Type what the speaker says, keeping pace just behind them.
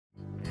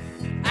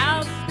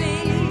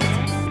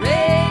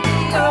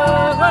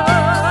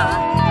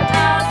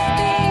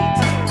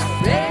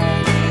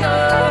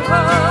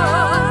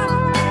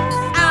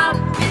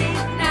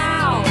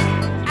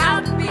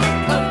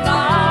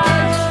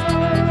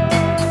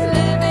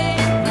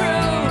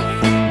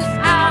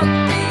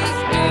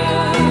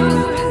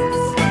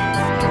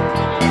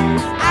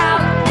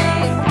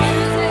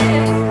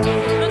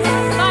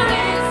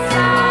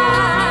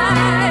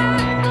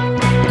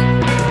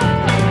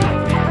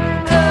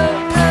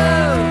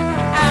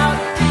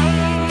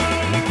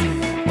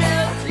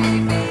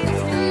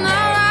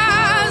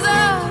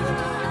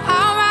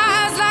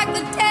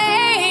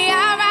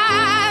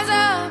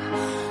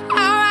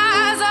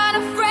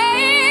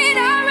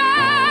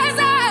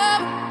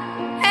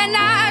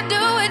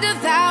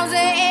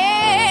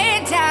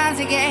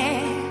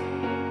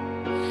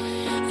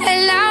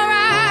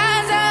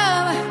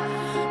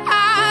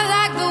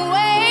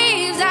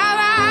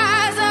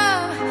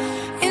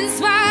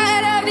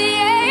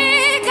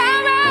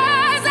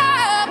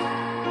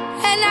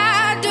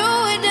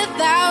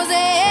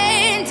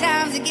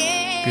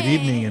Good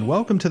evening and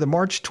welcome to the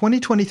March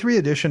 2023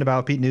 edition of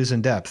Outbeat News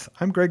in Depth.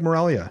 I'm Greg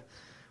Moralia.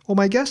 Well,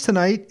 my guest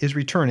tonight is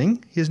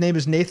returning. His name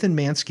is Nathan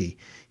Mansky.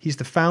 He's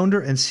the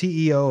founder and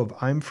CEO of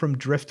I'm From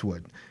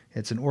Driftwood.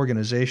 It's an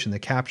organization that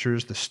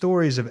captures the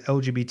stories of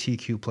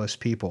LGBTQ plus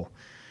people.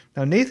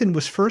 Now, Nathan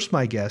was first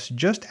my guest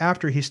just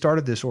after he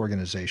started this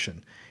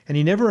organization, and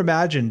he never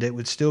imagined it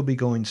would still be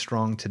going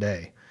strong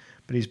today.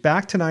 But he's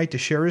back tonight to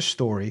share his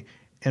story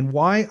and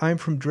why I'm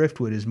From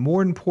Driftwood is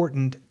more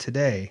important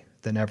today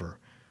than ever.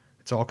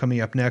 It's all coming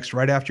up next,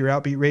 right after your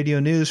Outbeat Radio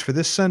News for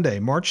this Sunday,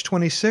 March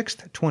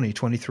 26th,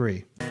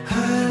 2023.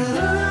 I'd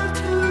love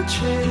to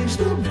change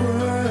the world,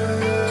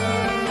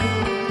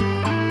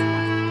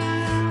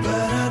 but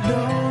I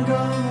don't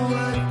know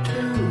what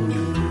to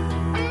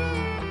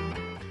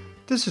do.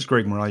 This is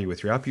Greg Moralia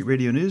with your Outbeat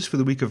Radio News for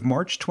the week of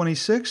March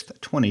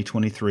 26th,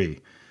 2023.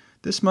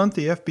 This month,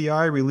 the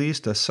FBI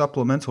released a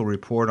supplemental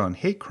report on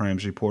hate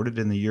crimes reported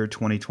in the year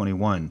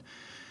 2021.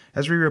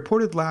 As we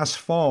reported last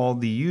fall,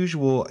 the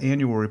usual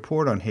annual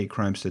report on hate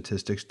crime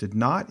statistics did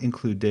not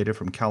include data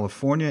from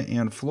California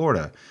and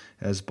Florida,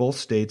 as both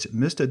states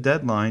missed a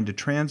deadline to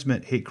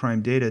transmit hate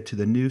crime data to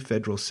the new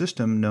federal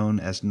system known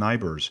as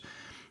NIBRS.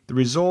 The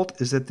result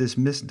is that this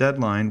missed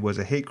deadline was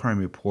a hate crime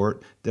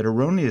report that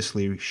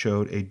erroneously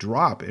showed a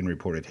drop in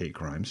reported hate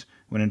crimes,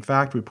 when in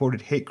fact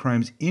reported hate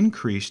crimes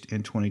increased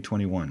in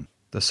 2021.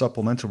 The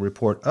supplemental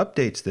report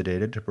updates the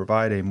data to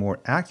provide a more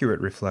accurate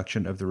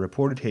reflection of the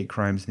reported hate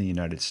crimes in the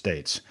United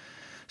States.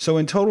 So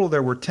in total,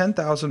 there were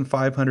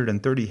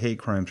 10,530 hate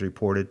crimes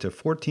reported to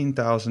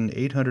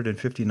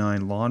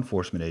 14,859 law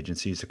enforcement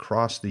agencies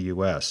across the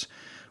U.S.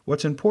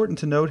 What's important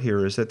to note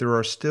here is that there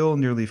are still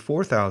nearly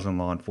 4,000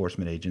 law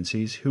enforcement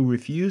agencies who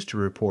refuse to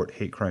report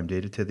hate crime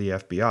data to the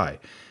FBI,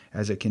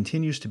 as it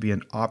continues to be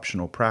an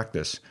optional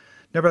practice.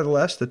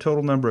 Nevertheless, the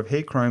total number of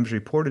hate crimes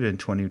reported in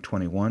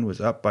 2021 was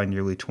up by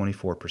nearly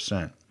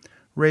 24%.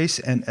 Race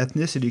and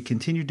ethnicity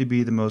continue to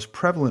be the most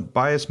prevalent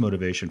bias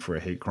motivation for a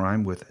hate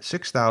crime, with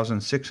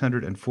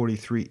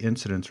 6,643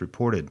 incidents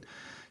reported.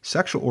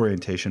 Sexual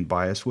orientation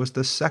bias was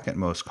the second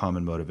most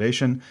common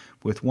motivation,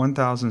 with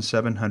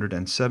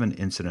 1,707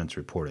 incidents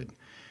reported.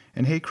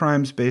 And hate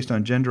crimes based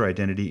on gender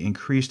identity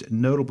increased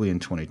notably in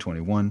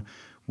 2021,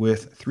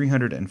 with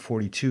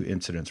 342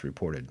 incidents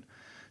reported.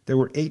 There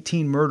were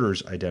 18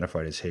 murders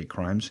identified as hate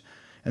crimes,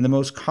 and the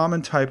most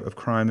common type of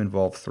crime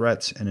involved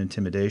threats and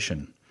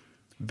intimidation.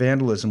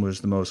 Vandalism was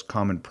the most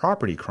common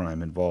property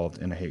crime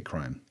involved in a hate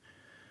crime.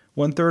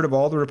 1/3 of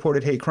all the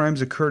reported hate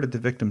crimes occurred at the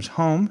victim's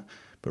home,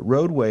 but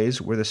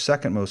roadways were the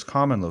second most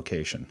common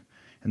location,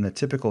 and the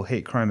typical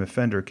hate crime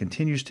offender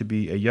continues to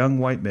be a young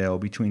white male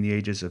between the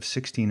ages of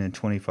 16 and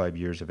 25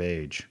 years of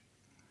age.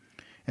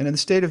 And in the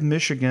state of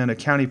Michigan, a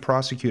county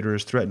prosecutor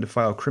has threatened to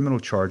file criminal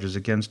charges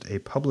against a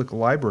public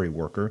library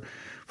worker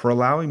for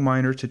allowing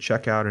minors to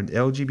check out an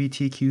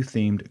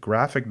LGBTQ-themed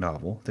graphic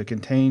novel that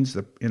contains,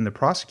 in the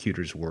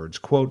prosecutor's words,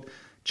 quote,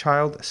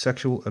 child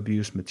sexual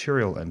abuse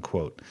material, end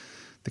quote.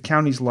 The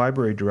county's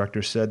library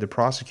director said the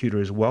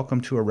prosecutor is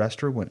welcome to arrest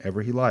her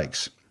whenever he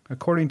likes.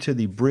 According to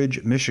the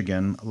Bridge,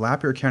 Michigan,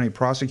 Lapeer County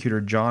prosecutor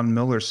John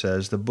Miller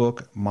says the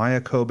book Maya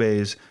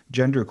Kobe's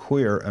Gender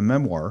Queer, a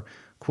memoir,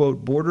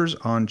 quote, borders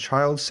on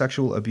child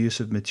sexual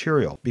abusive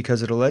material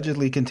because it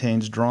allegedly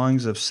contains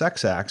drawings of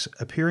sex acts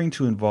appearing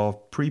to involve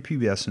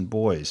prepubescent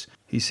boys.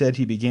 He said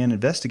he began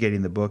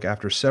investigating the book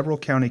after several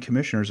county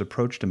commissioners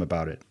approached him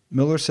about it.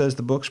 Miller says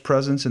the book's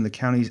presence in the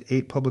county's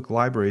 8 public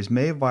libraries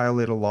may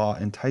violate a law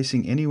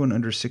enticing anyone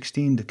under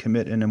 16 to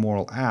commit an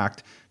immoral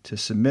act, to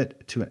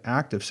submit to an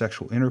act of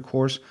sexual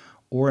intercourse,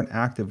 or an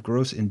act of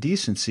gross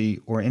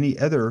indecency, or any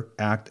other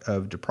act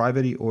of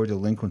depravity or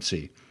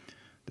delinquency.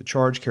 The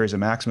charge carries a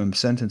maximum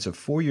sentence of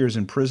 4 years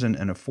in prison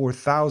and a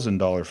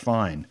 $4,000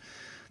 fine.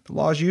 The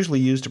law is usually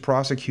used to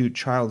prosecute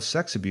child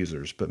sex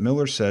abusers, but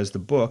Miller says the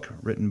book,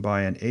 written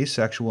by an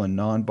asexual and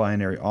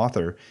non-binary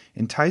author,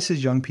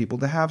 entices young people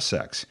to have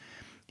sex.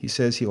 He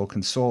says he will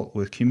consult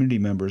with community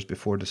members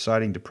before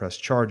deciding to press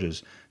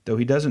charges, though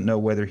he doesn't know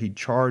whether he'd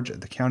charge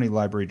the county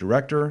library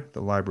director, the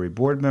library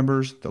board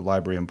members, the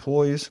library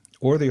employees,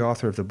 or the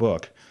author of the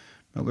book.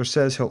 Miller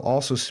says he'll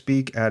also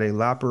speak at a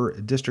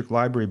Lapeer District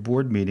Library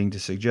Board meeting to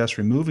suggest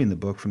removing the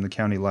book from the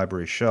county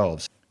library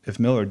shelves. If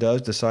Miller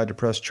does decide to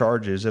press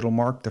charges, it'll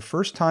mark the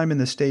first time in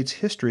the state's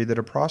history that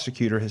a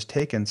prosecutor has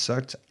taken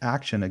such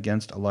action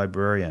against a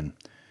librarian.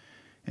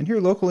 And here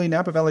locally,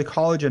 Napa Valley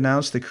College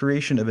announced the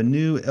creation of a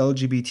new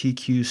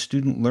LGBTQ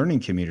student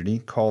learning community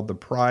called the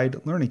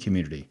Pride Learning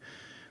Community.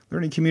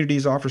 Learning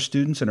communities offer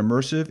students an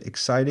immersive,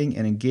 exciting,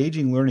 and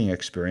engaging learning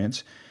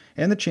experience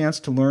and the chance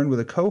to learn with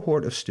a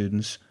cohort of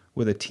students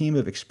with a team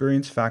of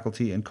experienced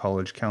faculty and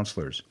college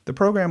counselors. The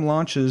program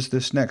launches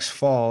this next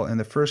fall, and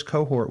the first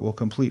cohort will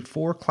complete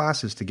 4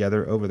 classes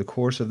together over the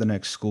course of the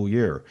next school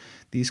year.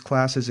 These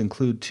classes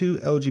include 2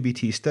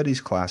 LGBT studies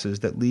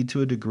classes that lead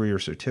to a degree or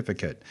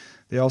certificate.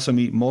 They also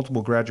meet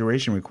multiple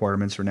graduation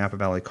requirements for Napa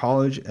Valley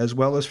College, as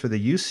well as for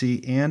the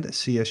UC and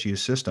CSU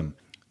system.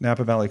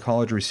 Napa Valley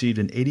College received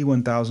an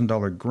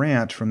 $81,000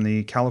 grant from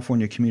the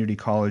California Community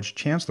College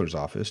Chancellor's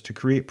Office to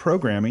create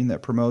programming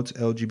that promotes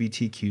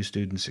LGBTQ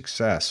student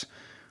success.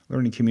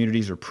 Learning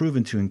communities are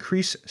proven to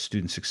increase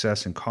student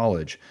success in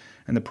college,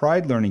 and the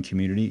Pride Learning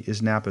Community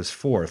is Napa's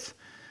fourth.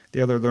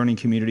 The other learning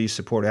communities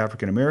support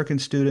African American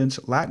students,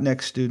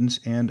 Latinx students,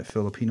 and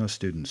Filipino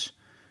students.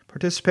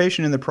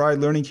 Participation in the Pride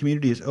Learning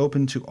Community is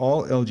open to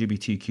all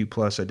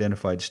LGBTQ+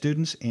 identified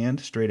students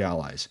and straight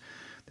allies.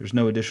 There's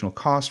no additional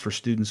cost for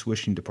students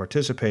wishing to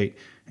participate,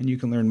 and you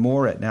can learn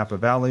more at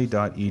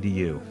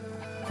napavalley.edu.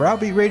 For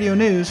Outbeat Radio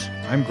News,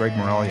 I'm Greg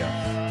Moralia.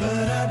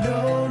 But I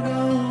don't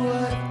know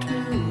what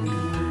to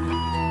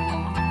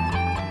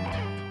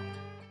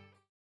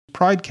do.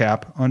 Pride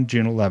Cap on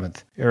June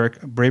 11th.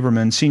 Eric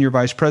Braverman, Senior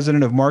Vice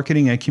President of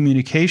Marketing and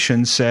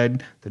Communications,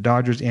 said the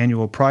Dodgers'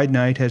 annual Pride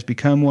Night has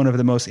become one of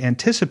the most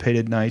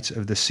anticipated nights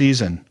of the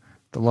season.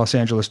 The Los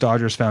Angeles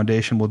Dodgers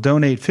Foundation will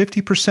donate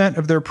 50%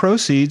 of their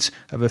proceeds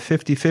of a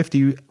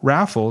 50-50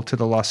 raffle to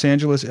the Los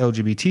Angeles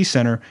LGBT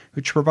Center,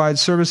 which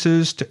provides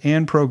services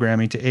and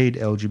programming to aid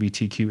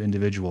LGBTQ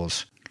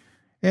individuals.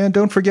 And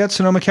don't forget,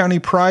 Sonoma County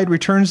Pride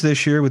returns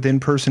this year with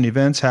in-person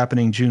events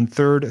happening June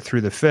 3rd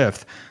through the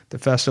 5th. The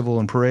festival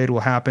and parade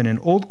will happen in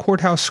Old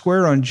Courthouse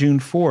Square on June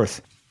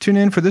 4th. Tune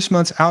in for this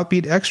month's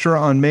Outbeat Extra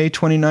on May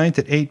 29th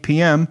at 8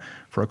 p.m.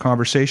 for a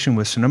conversation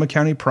with Sonoma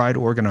County Pride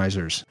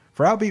organizers.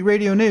 For Outbeat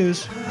Radio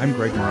News, I'm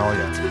Greg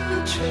Moralia. To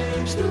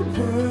change the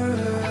world,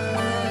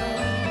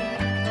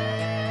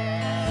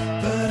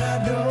 but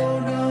I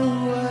don't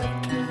know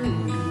what to do.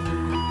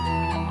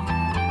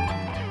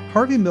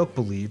 Harvey Milk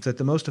believed that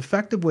the most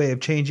effective way of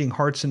changing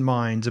hearts and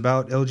minds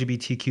about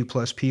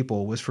LGBTQ+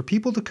 people was for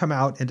people to come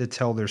out and to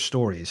tell their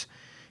stories.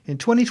 In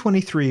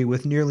 2023,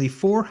 with nearly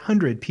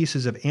 400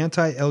 pieces of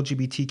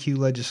anti-LGBTQ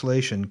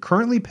legislation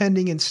currently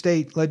pending in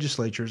state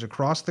legislatures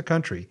across the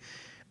country,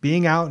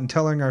 being out and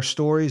telling our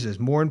stories is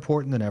more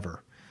important than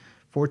ever.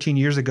 14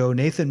 years ago,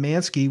 Nathan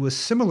Mansky was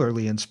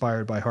similarly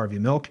inspired by Harvey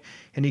Milk,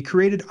 and he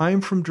created I'm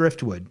From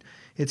Driftwood.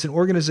 It's an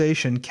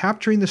organization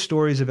capturing the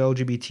stories of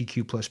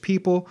LGBTQ+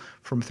 people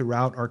from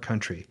throughout our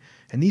country.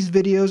 And these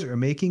videos are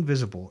making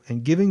visible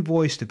and giving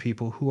voice to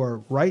people who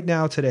are right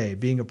now today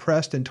being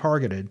oppressed and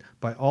targeted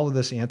by all of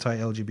this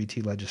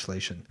anti-LGBT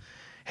legislation.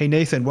 Hey,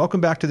 Nathan, welcome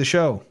back to the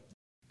show.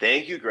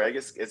 Thank you, Greg.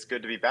 It's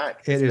good to be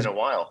back. It's been a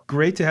while.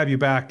 Great to have you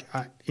back.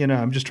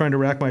 I'm just trying to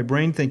rack my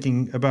brain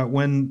thinking about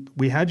when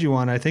we had you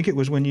on. I think it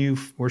was when you,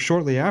 or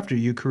shortly after,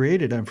 you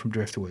created I'm From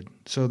Driftwood.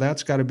 So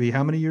that's got to be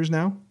how many years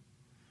now?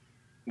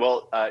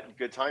 Well,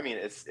 good timing.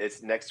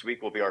 It's next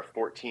week will be our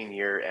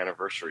 14-year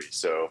anniversary.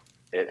 So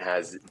it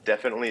has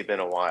definitely been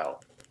a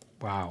while.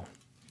 Wow.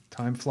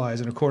 Time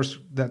flies. And of course,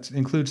 that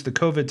includes the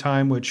COVID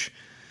time, which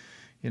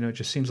it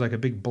just seems like a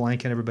big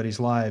blank in everybody's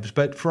lives.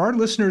 But for our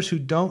listeners who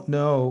don't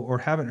know or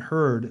haven't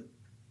heard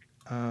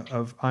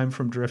of I'm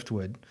From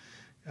Driftwood,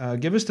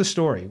 give us the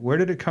story. Where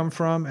did it come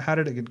from? How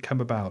did it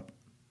come about?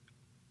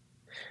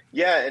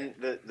 Yeah, and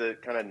the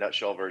kind of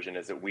nutshell version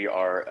is that we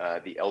are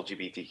the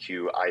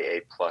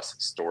LGBTQIA+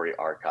 story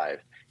archive,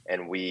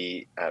 and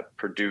we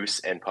produce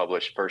and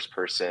publish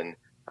first-person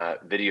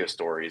video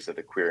stories of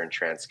the queer and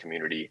trans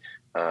community.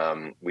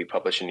 We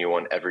publish a new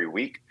one every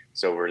week.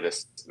 So we're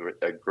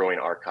a growing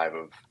archive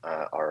of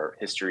our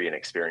history and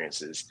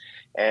experiences.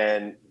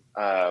 And,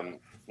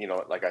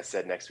 like I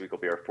said, next week will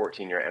be our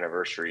 14-year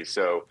anniversary.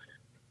 So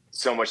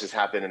much has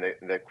happened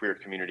in the queer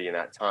community in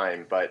that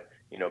time. But,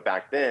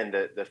 back then,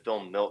 the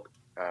film Milk,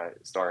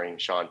 starring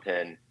Sean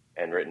Penn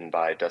and written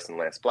by Dustin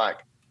Lance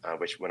Black,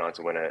 which went on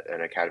to win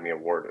an Academy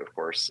Award, of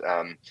course,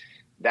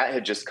 that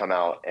had just come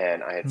out,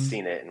 and I had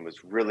seen it and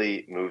was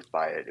really moved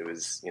by it. It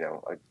was,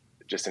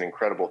 just an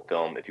incredible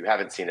film. If you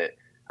haven't seen it,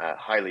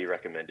 highly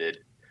recommended.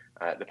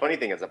 The funny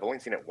thing is I've only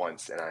seen it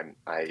once, and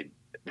I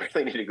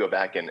really need to go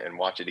back and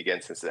watch it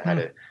again since it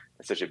had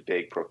such a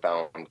big,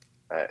 profound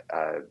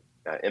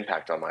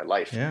impact on my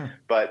life. Yeah.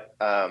 But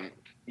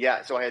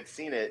so I had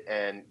seen it,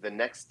 and the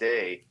next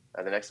day,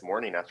 the next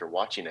morning after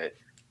watching it,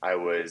 I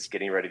was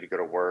getting ready to go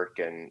to work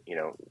and,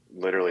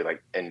 literally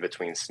like in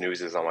between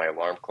snoozes on my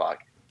alarm clock,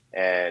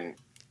 and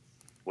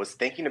was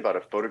thinking about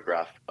a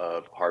photograph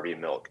of Harvey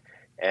Milk.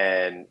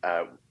 And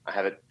I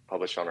have it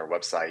published on our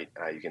website.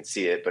 You can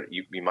see it, but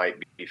you might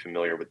be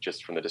familiar with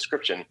just from the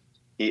description.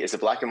 It's a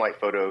black and white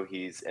photo.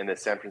 He's in the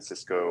San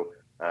Francisco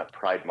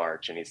Pride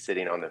March, and he's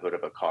sitting on the hood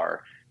of a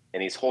car,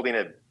 and he's holding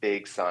a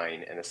big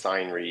sign, and the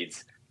sign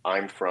reads,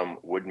 "I'm from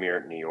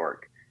Woodmere, New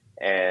York."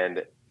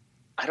 And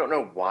I don't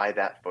know why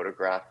that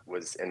photograph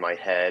was in my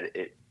head,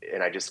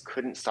 and I just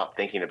couldn't stop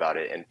thinking about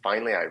it. And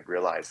finally, I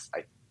realized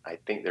I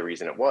think the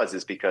reason it was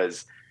is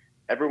because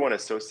everyone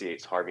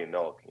associates Harvey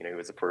Milk. He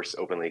was the first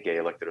openly gay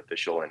elected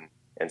official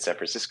in San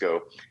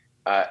Francisco.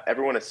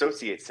 Everyone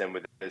associates him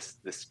with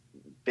this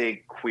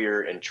big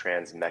queer and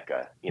trans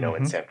mecca,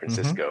 in San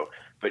Francisco.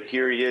 But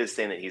here he is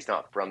saying that he's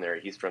not from there.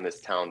 He's from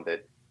this town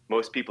that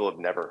most people have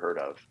never heard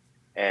of.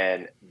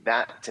 And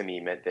that to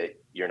me meant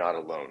that you're not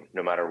alone,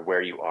 no matter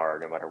where you are,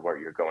 no matter what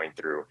you're going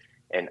through.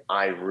 And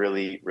I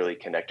really, really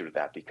connected with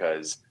that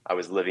because I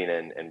was living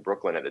in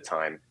Brooklyn at the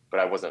time, but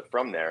I wasn't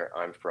from there.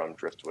 I'm from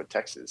Driftwood,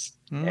 Texas,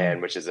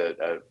 and which is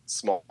a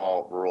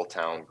small rural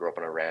town. Grew up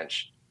on a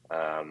ranch,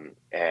 and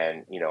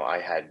I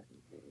had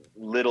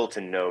little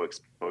to no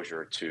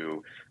exposure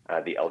to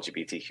the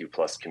LGBTQ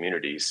plus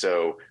community.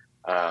 So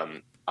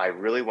I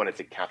really wanted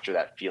to capture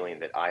that feeling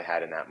that I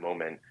had in that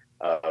moment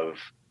of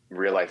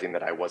realizing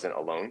that I wasn't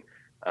alone,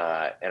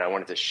 and I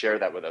wanted to share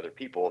that with other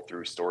people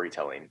through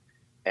storytelling.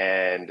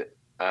 And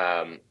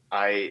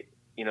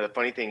the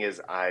funny thing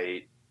is,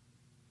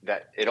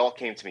 that it all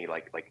came to me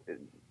like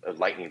a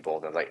lightning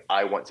bolt. I was like,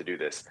 I want to do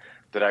this,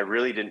 but I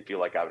really didn't feel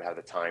like I would have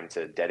the time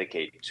to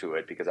dedicate to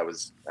it because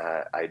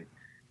I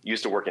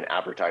used to work in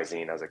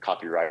advertising as a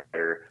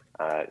copywriter,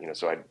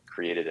 so I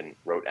created and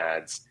wrote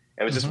ads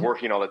and was just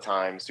working all the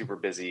time, super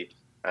busy,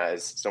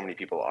 as so many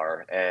people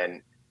are.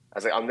 And I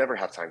was like, I'll never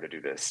have time to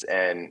do this.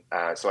 And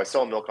so I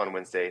saw Milk on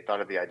Wednesday,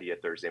 thought of the idea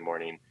Thursday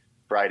morning.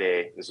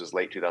 Friday, this was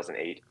late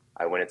 2008,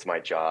 I went into my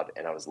job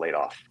and I was laid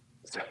off.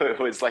 So it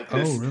was like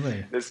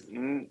this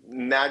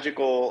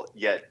magical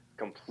yet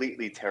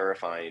completely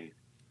terrifying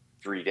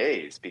 3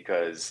 days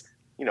because,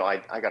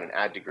 I got an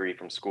ad degree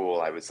from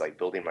school. I was like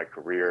building my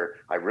career.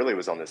 I really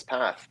was on this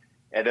path.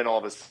 And then all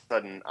of a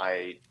sudden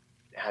I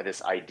had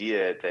this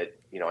idea that,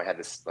 I had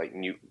this like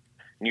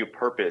new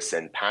purpose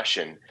and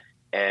passion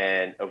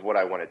and of what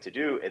I wanted to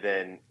do. And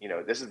then,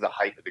 this is the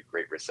height of the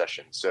Great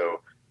Recession.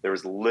 So there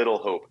was little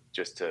hope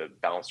just to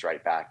bounce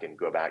right back and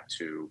go back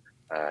to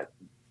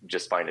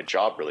just find a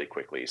job really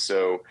quickly.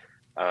 So,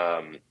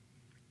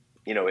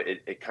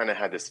 it kind of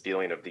had this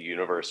feeling of the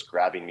universe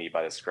grabbing me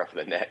by the scruff of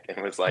the neck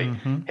and was like,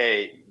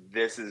 hey,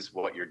 this is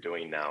what you're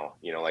doing now.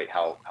 Like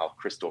how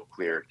crystal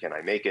clear can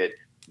I make it?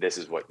 This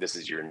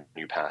is your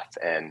new path.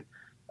 And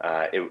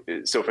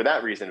so for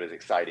that reason, it was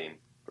exciting.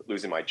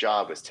 Losing my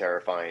job was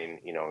terrifying.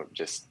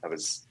 I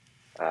was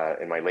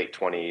in my late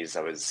 20s.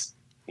 I was,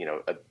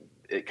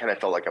 it kind of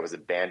felt like I was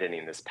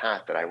abandoning this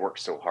path that I worked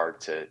so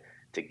hard to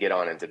get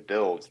on and to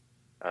build,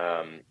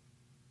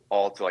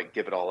 all to like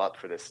give it all up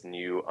for this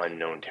new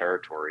unknown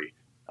territory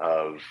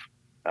of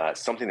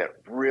something that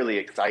really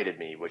excited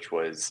me, which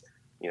was,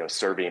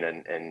 serving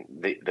and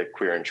the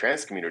queer and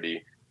trans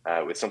community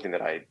with something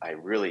that I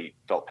really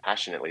felt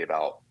passionately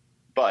about,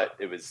 but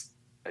it was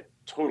a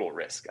total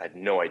risk. I had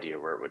no idea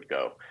where it would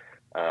go.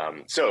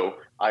 So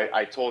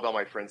I told all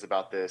my friends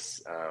about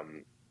this,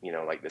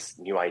 like this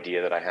new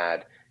idea that I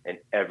had, and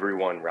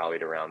everyone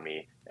rallied around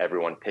me.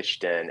 Everyone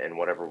pitched in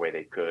whatever way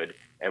they could.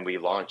 And we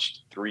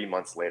launched 3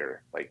 months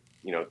later.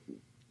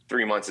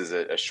 3 months is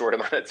a short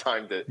amount of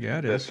time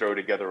to throw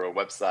together a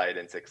website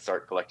and to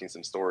start collecting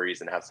some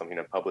stories and have something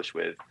to publish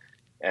with.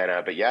 And,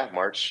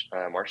 March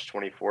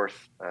 24th,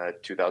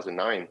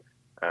 2009,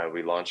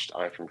 we launched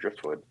I'm from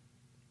Driftwood.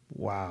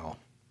 Wow.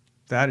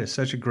 That is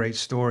such a great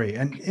story.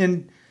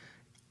 And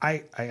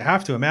I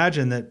have to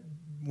imagine that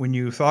when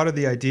you thought of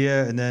the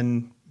idea and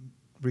then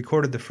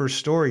recorded the first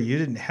story, you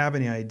didn't have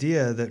any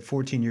idea that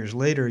 14 years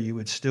later you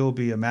would still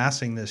be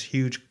amassing this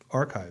huge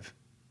archive.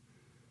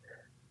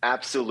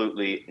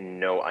 Absolutely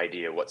no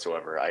idea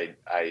whatsoever.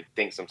 I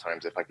think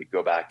sometimes if I could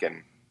go back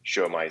and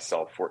show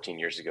myself 14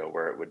 years ago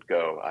where it would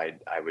go,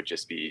 I would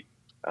just be,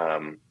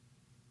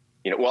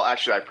 well,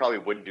 actually, I probably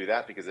wouldn't do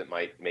that because it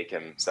might make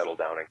him settle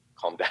down and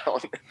calm down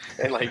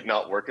and like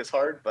not work as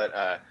hard.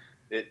 But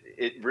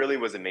it really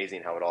was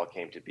amazing how it all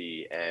came to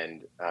be.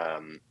 And,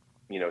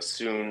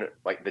 soon,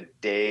 like the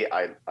day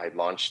I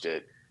launched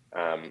it,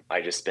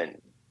 I just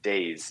spent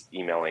days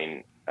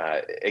emailing.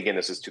 Again,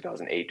 this was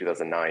 2008,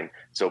 2009.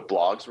 So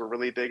blogs were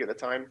really big at the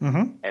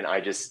time. And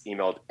I just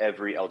emailed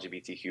every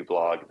LGBTQ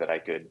blog that I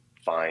could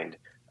find.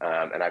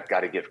 And I've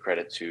got to give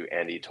credit to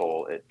Andy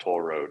Toll at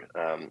Toll Road.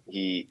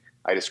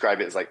 I describe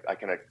it as like I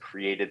kind of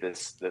created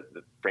the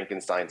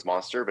Frankenstein's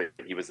monster, but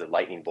he was the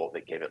lightning bolt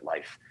that gave it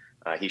life.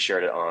 He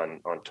shared it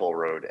on Toll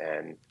Road,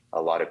 and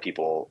a lot of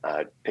people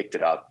picked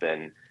it up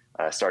and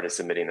started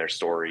submitting their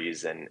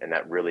stories, and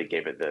that really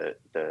gave it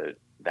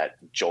that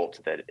jolt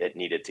that it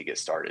needed to get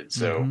started.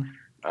 So,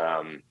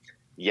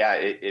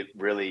 it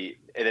really,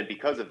 and then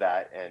because of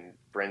that, and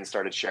friends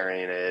started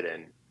sharing it,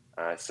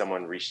 and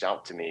someone reached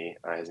out to me.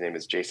 His name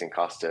is Jason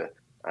Costa.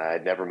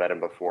 I'd never met him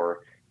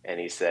before, and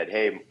he said,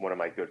 "Hey, one of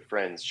my good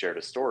friends shared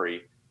a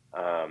story.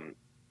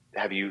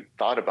 Have you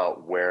thought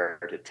about where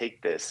to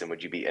take this, and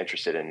would you be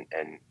interested in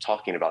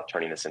talking about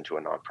turning this into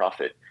a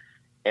nonprofit?"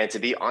 And to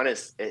be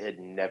honest, it had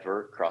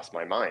never crossed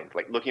my mind.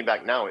 Like looking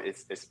back now,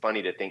 it's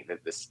funny to think that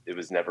it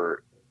was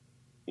never,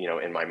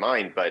 in my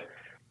mind. But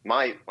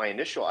my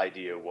initial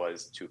idea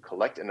was to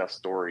collect enough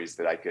stories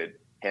that I could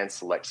hand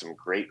select some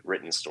great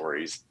written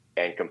stories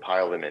and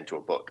compile them into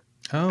a book.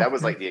 That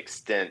was like the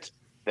extent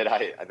that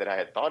I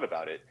had thought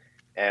about it.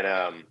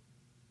 And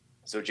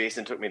so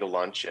Jason took me to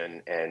lunch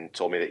and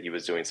told me that he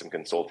was doing some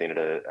consulting at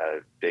a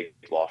big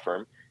law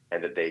firm,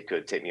 and that they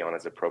could take me on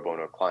as a pro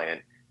bono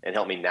client and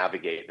help me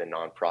navigate the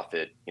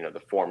nonprofit,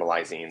 the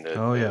formalizing,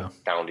 the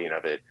founding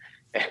of it.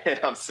 And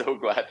I'm so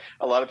glad.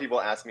 A lot of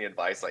people ask me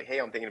advice like, "Hey,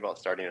 I'm thinking about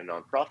starting a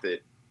nonprofit.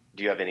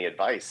 Do you have any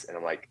advice?" And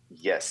I'm like,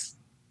 yes,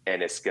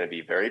 and it's going to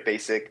be very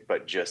basic,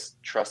 but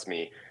just trust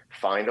me,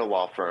 find a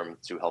law firm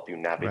to help you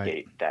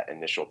navigate that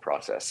initial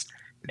process.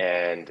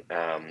 And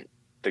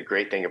the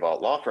great thing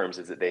about law firms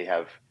is that they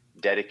have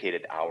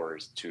dedicated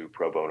hours to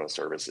pro bono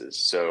services.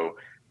 So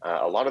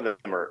a lot of them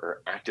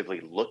are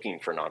actively looking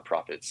for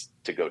nonprofits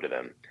to go to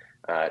them.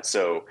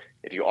 So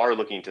if you are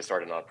looking to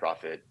start a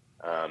nonprofit,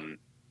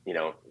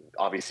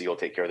 obviously you'll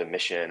take care of the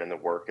mission and the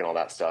work and all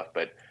that stuff,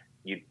 but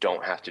you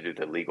don't have to do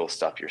the legal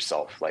stuff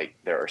yourself. Like,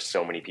 there are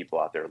so many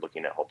people out there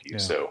looking to help you. Yeah.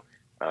 So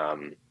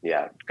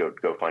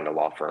go find a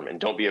law firm,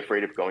 and don't be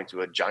afraid of going to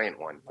a giant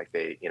one. Like,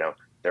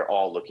 they're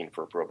all looking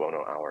for pro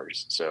bono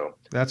hours. So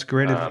that's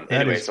great.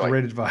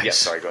 Great advice. Yeah,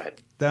 sorry, go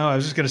ahead. No, I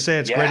was just going to say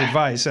it's great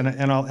advice,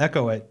 and I'll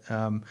echo it.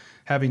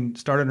 Having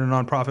started a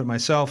nonprofit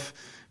myself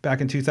back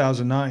in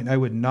 2009, I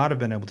would not have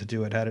been able to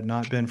do it had it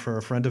not been for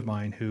a friend of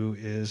mine who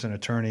is an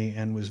attorney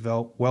and was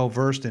well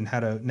versed in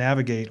how to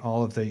navigate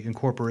all of the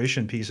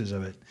incorporation pieces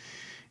of it,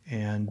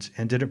 and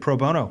did it pro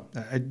bono.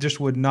 I just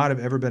would not have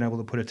ever been able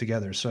to put it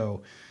together.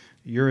 So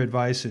your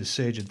advice is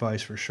sage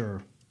advice for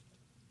sure.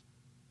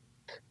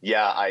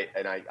 Yeah,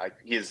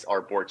 he's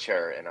our board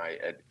chair, and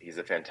he's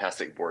a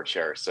fantastic board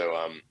chair.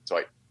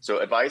 So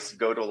advice: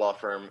 go to a law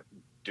firm,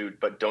 dude,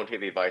 but don't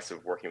take the advice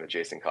of working with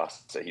Jason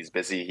Costa. He's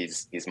busy.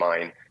 He's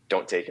mine.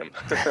 Don't take him.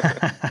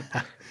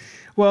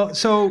 Well,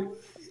 so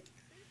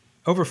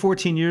over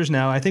 14 years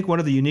now, I think one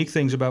of the unique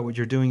things about what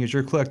you're doing is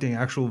you're collecting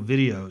actual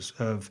videos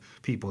of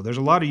people. There's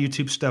a lot of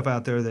YouTube stuff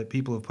out there that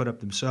people have put up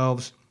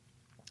themselves.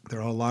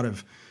 There are a lot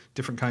of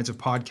different kinds of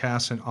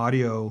podcasts and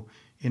audio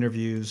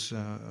interviews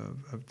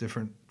of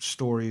different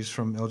stories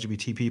from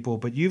LGBT people,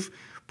 but you've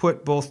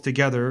put both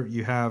together.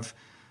 You have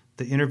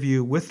the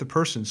interview with the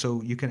person,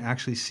 so you can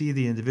actually see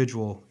the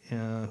individual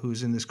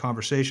who's in this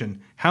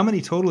conversation. How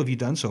many total have you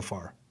done so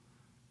far?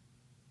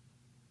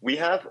 We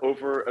have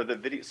over the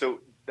video. So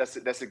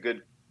that's a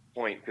good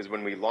point, because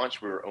when we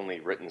launched, we were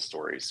only written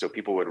stories. So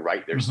people would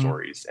write their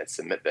stories and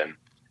submit them.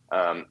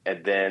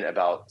 And then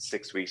about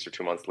 6 weeks or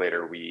 2 months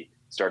later, we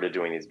started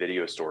doing these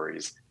video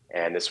stories.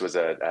 And this was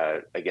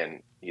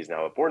again, he's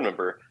now a board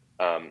member.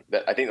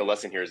 That I think the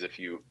lesson here is, if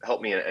you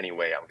help me in any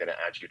way, I'm going to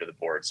add you to the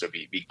board. So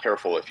be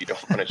careful if you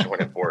don't want to join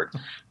a board.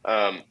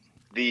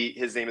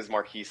 His name is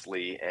Marquise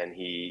Lee, and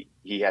he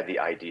had the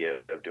idea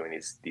of doing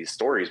these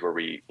stories where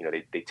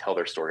they tell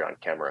their story on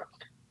camera.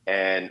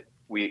 And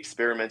we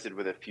experimented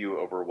with a few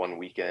over one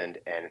weekend,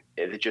 and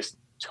it just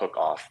took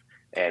off,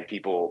 and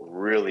people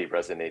really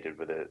resonated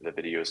with the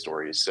video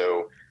stories.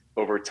 So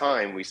over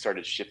time, we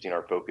started shifting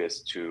our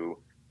focus to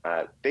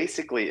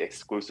basically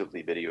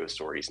exclusively video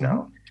stories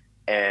now.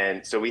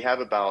 And so we have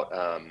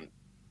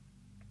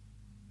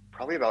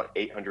probably about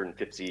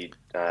 850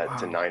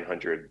 to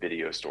 900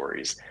 video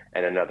stories,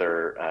 and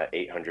another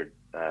 800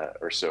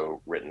 or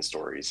so written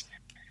stories.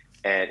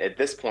 And at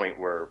this point,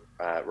 we're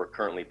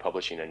currently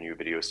publishing a new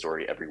video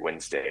story every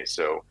Wednesday.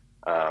 So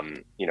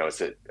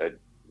it's a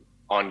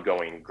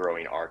ongoing,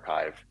 growing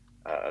archive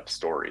of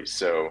stories.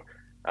 So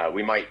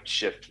we might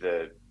shift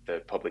the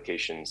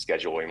publication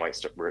schedule.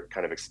 We're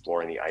kind of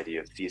exploring the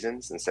idea of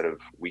seasons instead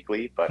of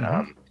weekly, but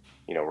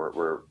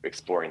we're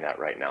exploring that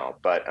right now.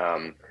 But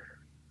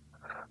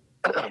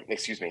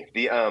excuse me.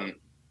 The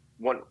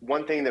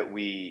one thing that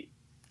we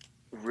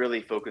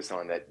really focus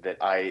on that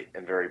I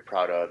am very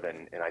proud of,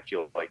 and I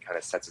feel like kind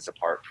of sets us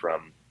apart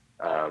from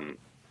I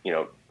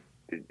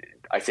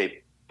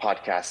say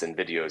podcasts and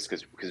videos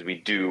because we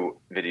do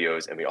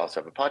videos and we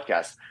also have a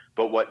podcast.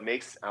 But what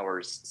makes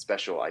ours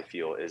special, I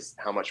feel, is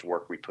how much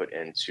work we put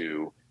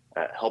into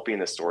helping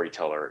the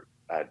storyteller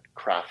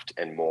craft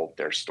and mold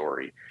their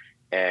story.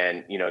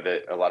 And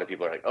a lot of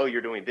people are like, "Oh,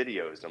 you're doing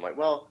videos." And I'm like,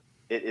 "Well,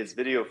 it is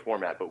video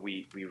format, but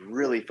we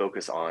really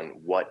focus on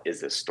what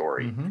is a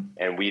story."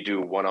 And we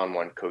do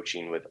one-on-one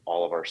coaching with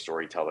all of our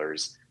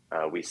storytellers.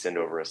 We send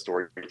over a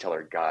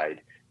storyteller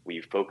guide.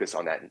 We focus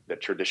on the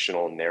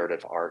traditional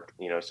narrative arc,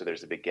 so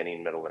there's a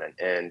beginning, middle, and an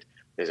end.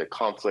 There's a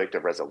conflict, a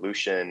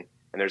resolution,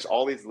 and there's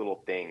all these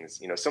little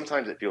things.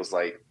 Sometimes it feels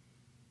like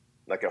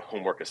a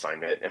homework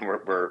assignment, and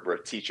we're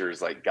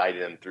teachers like guiding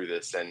them through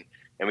this, and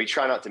we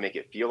try not to make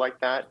it feel like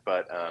that,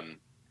 but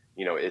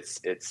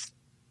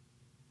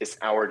it's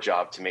our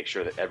job to make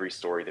sure that every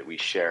story that we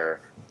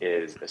share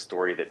is a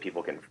story that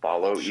people can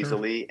follow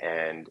easily,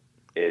 and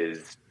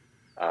is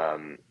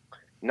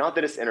not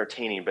that it's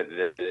entertaining, but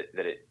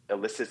that it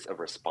elicits a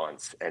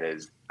response and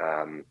is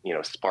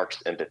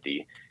sparks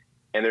empathy.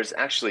 And there's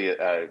actually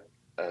a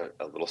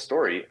little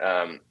story.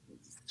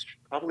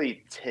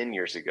 Probably 10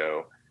 years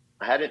ago,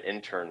 I had an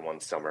intern one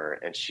summer,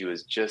 and she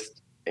was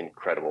just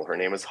incredible. Her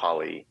name was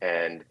Holly,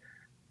 and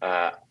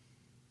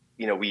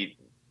we.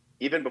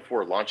 Even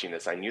before launching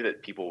this, I knew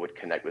that people would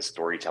connect with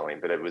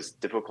storytelling, but it was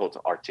difficult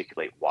to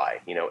articulate why.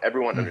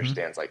 Everyone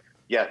understands, like,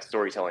 yeah,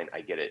 storytelling,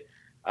 I get it.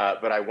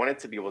 But I wanted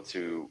to be able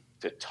to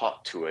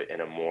talk to it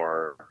in a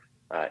more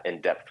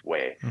in-depth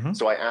way.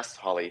 So I asked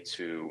Holly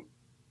to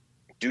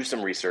do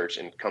some research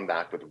and come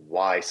back with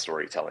why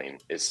storytelling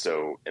is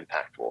so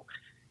impactful.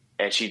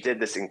 And she did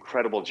this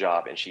incredible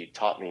job, and she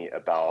taught me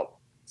about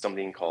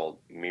something called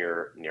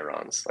mirror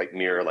neurons, like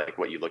mirror, like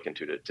what you look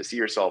into to see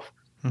yourself.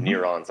 Mm-hmm.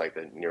 Neurons, like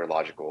the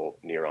neurological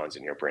neurons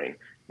in your brain,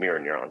 mirror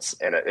neurons.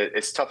 And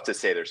it's tough to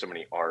say. There's so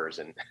many R's,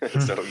 and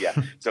so yeah.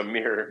 So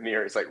mirror,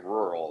 it's like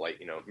rural,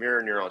 like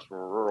mirror neurons from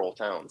rural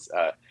towns.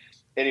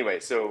 Anyway,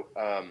 so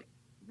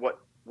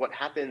what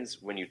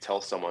happens when you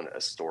tell someone a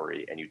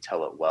story and you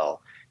tell it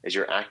well is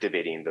you're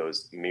activating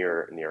those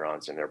mirror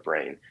neurons in their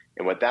brain.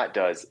 And what that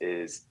does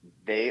is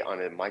they,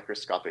 on a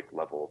microscopic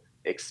level,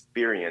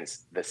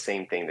 experience the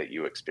same thing that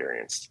you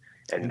experienced.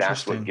 And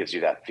that's what gives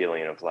you that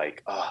feeling of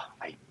like, oh,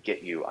 I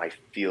get you, I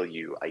feel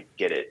you, I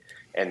get it.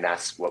 And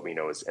that's what we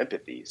know as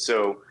empathy.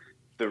 So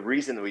the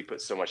reason that we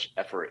put so much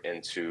effort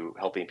into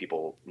helping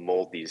people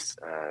mold these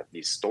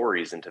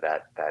stories into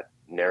that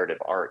narrative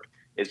arc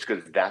is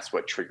because that's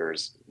what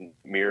triggers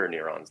mirror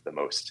neurons the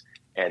most.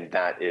 And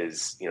that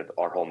is,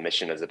 our whole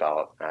mission is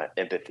about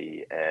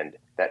empathy and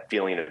that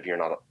feeling of you're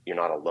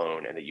not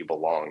alone and that you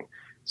belong.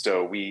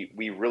 So we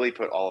really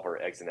put all of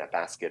our eggs in that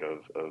basket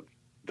of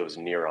those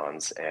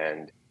neurons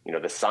and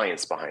the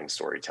science behind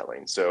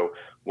storytelling. So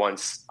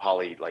once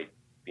Holly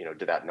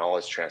did that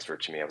knowledge transfer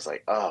to me, I was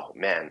like, oh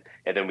man.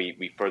 And then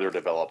we further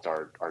developed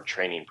our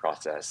training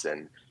process,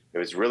 and it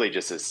was really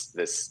just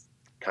this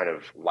kind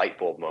of light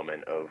bulb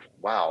moment of,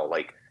 wow,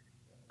 like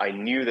I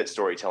knew that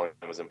storytelling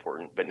was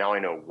important, but now I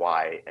know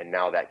why, and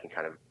now that can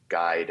kind of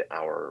guide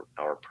our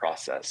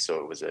process. So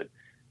it was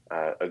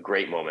a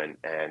great moment,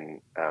 and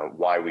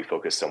why we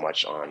focus so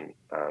much on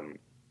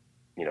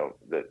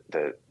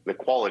the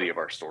quality of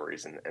our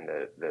stories and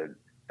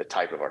the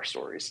type of our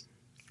stories.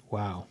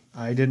 Wow.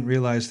 I didn't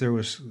realize there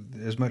was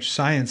as much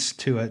science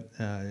to it.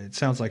 It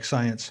sounds like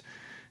science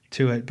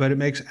to it, but it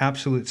makes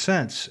absolute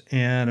sense.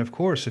 And of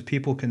course, if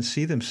people can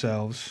see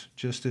themselves,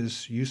 just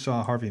as you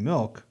saw Harvey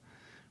Milk,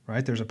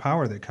 right, there's a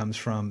power that comes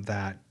from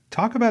that.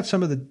 Talk about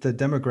some of the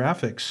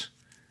demographics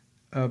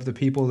of the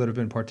people that have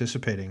been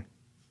participating.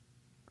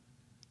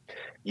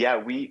 Yeah,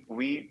 we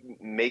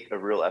make a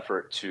real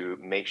effort to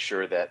make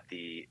sure that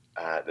the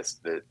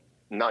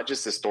not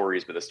just the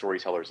stories, but the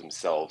storytellers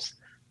themselves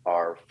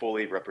are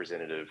fully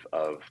representative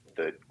of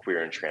the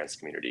queer and trans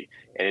community.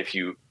 And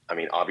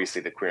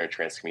obviously the queer and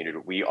trans community,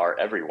 we are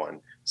everyone.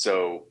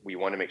 So we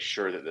want to make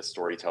sure that the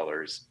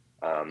storytellers,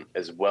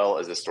 as well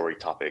as the story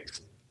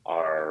topics,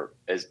 are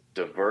as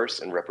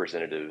diverse and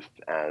representative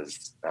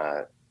as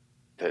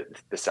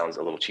this sounds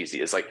a little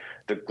cheesy. It's like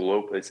the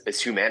globe.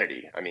 It's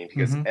humanity.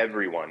 Because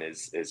everyone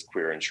is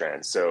queer and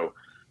trans. So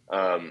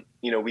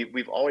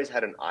we've always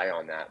had an eye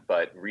on that,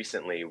 but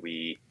recently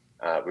we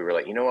were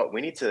like, you know what,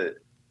 we need to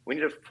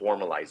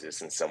formalize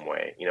this in some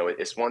way.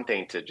 It's one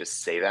thing to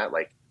just say that,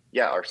 like,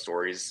 yeah, our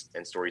stories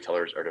and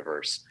storytellers are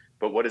diverse,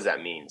 but what does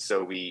that mean?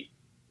 So we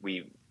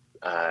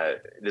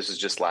this was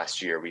just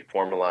last year, we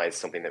formalized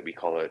something that we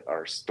call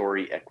our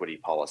story equity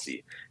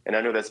policy. And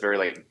I know that's very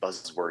like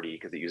buzzwordy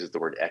because it uses the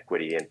word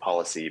equity and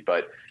policy,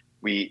 but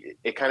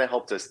it kind of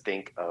helped us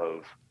think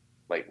of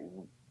like,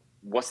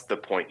 what's the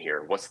point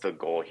here? What's the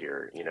goal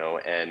here?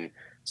 And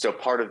so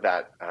part of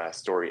that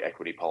story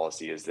equity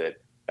policy is that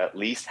at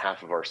least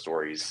half of our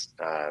stories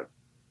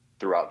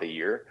throughout the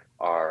year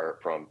are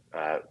from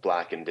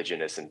Black,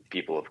 Indigenous, and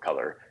people of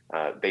color,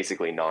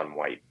 basically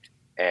non-white.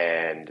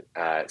 And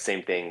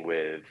same thing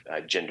with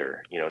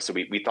gender. So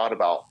we thought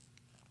about,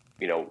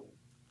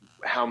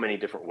 how many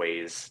different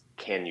ways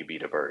can you be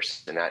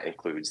diverse? And that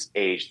includes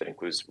age, that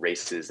includes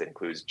races, that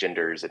includes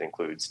genders, that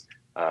includes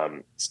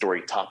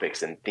story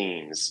topics and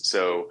themes.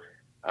 So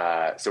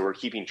we're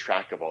keeping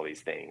track of all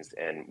these things,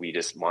 and we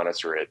just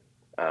monitor it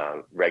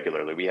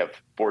regularly. We have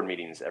board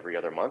meetings every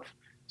other month.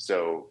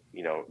 So,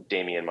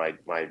 Damien,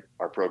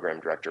 our program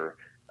director,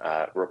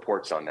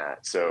 reports on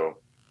that. So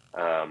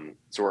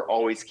we're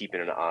always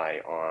keeping an eye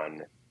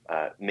on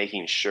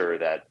making sure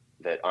that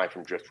I'm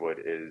from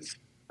Driftwood is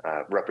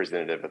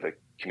representative of the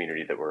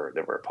community that we're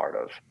a part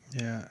of.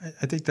 Yeah,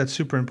 I think that's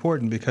super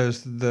important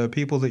because the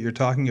people that you're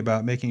talking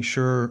about making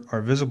sure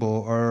are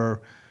visible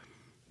are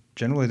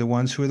generally the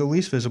ones who are the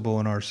least visible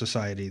in our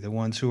society, the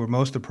ones who are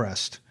most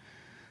oppressed,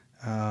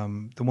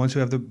 the ones who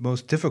have the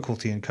most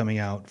difficulty in coming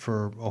out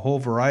for a whole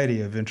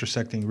variety of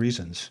intersecting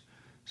reasons.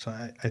 So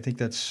I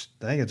think it's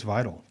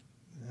vital.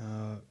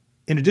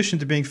 In addition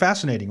to being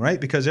fascinating, right?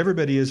 Because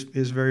everybody is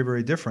very,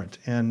 very different.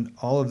 And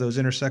all of those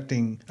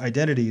intersecting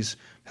identities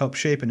help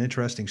shape an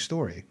interesting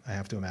story, I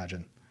have to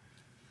imagine.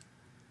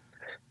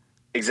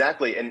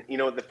 Exactly. And,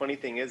 the funny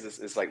thing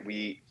is like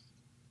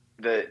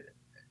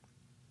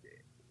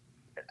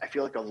I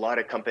feel like a lot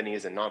of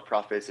companies and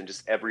nonprofits and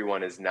just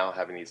everyone is now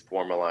having these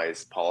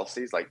formalized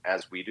policies, like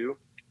as we do.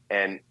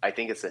 And I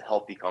think it's a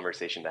healthy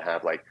conversation to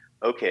have, like,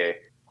 okay,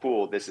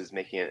 cool, this is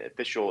making it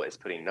official. It's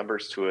putting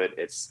numbers to it.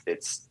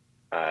 It's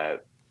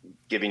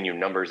giving you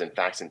numbers and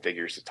facts and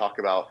figures to talk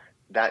about.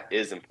 That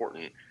is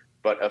important.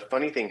 But a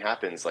funny thing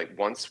happens, like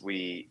once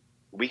we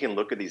can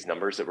look at these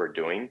numbers that we're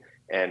doing,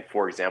 and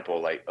for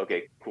example, like,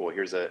 okay, cool,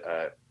 here's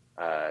a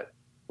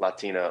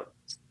Latina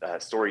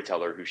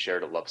storyteller who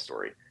shared a love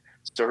story.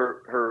 So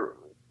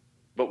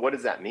but what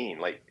does that mean?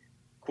 Like,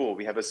 cool,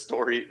 we have a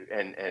story,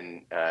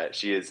 and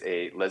she is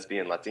a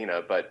lesbian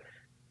Latina, but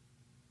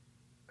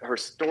her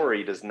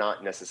story does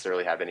not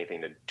necessarily have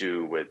anything to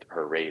do with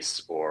her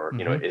race, or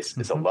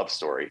it's a love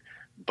story.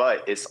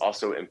 But it's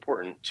also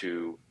important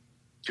to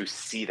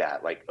see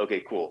that, like,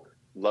 okay, cool,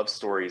 love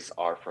stories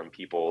are from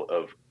people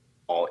of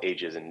all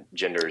ages and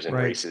genders and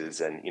Right.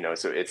 races, and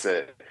so it's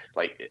a,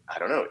 like, I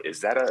don't know,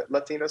 is that a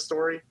Latina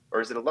story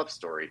or is it a love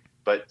story?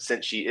 But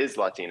since she is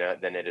Latina,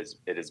 then it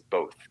is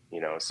both.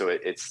 So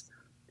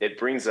it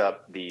brings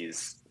up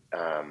these,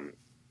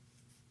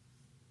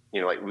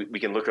 like, we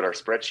can look at our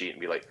spreadsheet and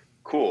be like,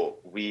 cool,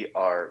 we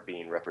are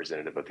being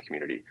representative of the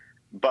community.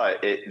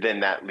 But then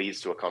that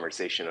leads to a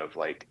conversation of,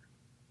 like,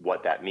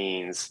 what that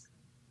means.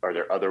 Are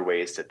there other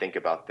ways to think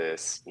about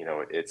this?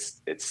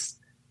 It's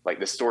like,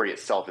 the story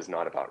itself is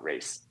not about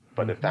race,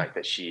 but the fact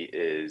that she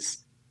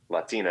is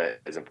Latina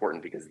is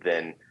important, because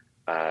then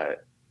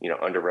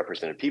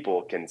underrepresented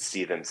people can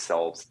see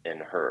themselves in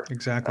her.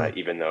 Exactly.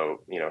 Even though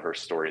her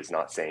story is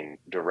not saying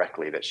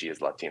directly that she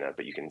is Latina,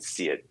 but you can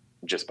see it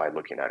just by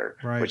looking at her,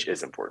 Right. which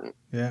is important.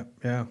 Yeah,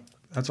 yeah,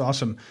 that's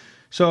awesome.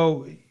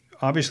 So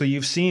obviously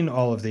you've seen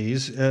all of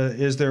these.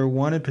 Is there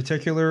one in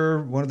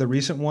particular, one of the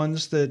recent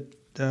ones that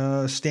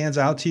stands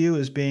out to you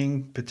as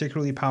being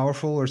particularly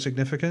powerful or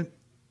significant?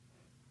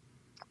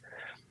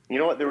 You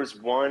know what? There was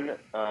one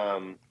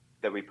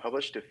that we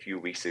published a few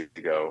weeks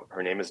ago.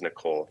 Her name is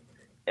Nicole,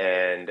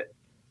 and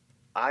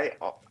I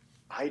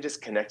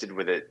just connected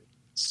with it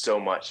so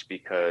much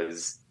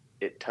because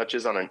it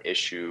touches on an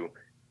issue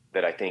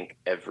that I think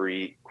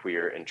every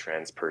queer and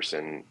trans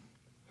person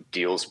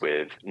deals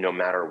with, no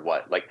matter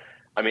what. Like,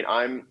 I mean,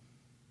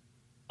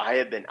 I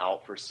have been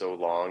out for so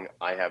long.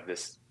 I have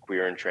this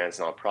queer and trans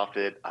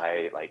nonprofit.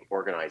 I, like,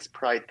 organize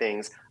pride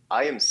things.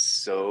 I am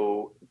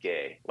so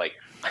gay. Like,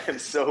 I am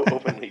so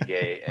openly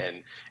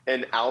gay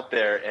and out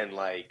there, and,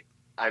 like,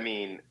 I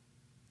mean,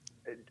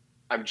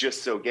 I'm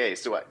just so gay.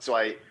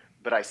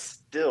 But I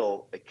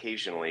still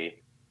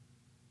occasionally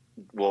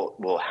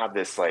will have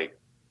this, like,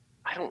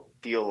 I don't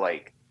feel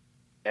like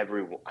I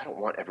don't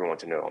want everyone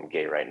to know I'm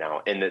gay right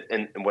now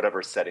in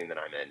whatever setting that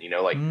I'm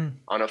in, like,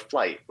 on a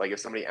flight. Like, if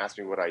somebody asks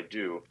me what I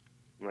do,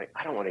 I'm like,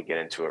 I don't want to get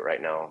into it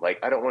right now. Like,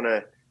 I don't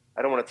want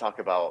to talk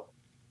about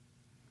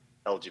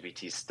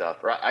LGBT stuff,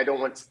 or I don't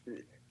want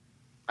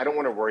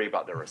to worry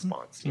about their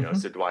response,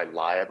 So do I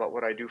lie about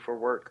what I do for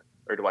work,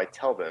 or do I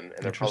tell them,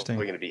 and they're probably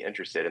going to be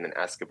interested, and then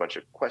ask a bunch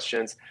of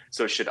questions?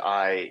 So should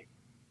I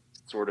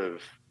sort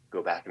of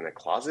go back in the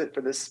closet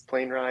for this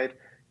plane ride?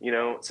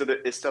 So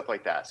it's stuff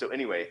like that. So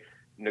anyway,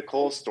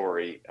 Nicole's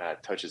story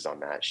touches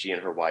on that. She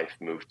and her wife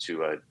moved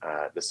to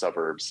the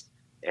suburbs,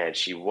 and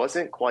she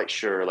wasn't quite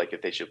sure, like,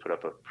 if they should put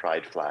up a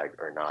pride flag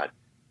or not.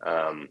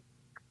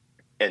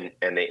 And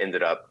they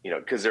ended up,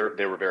 because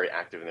they were very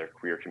active in their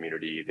queer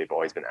community. They've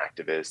always been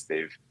activists.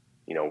 They've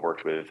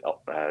worked with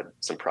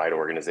some pride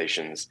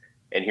organizations,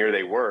 and here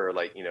they were,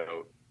 like,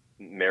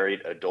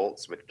 married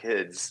adults with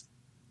kids,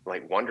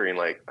 like, wondering,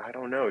 like, I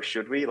don't know,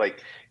 should we,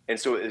 like? And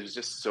so it was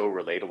just so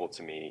relatable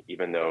to me,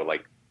 even though,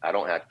 like, I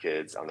don't have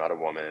kids, I'm not a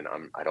woman,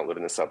 I don't live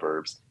in the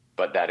suburbs,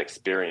 but that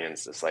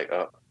experience is like,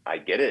 oh, I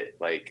get it.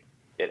 Like,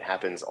 it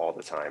happens all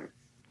the time.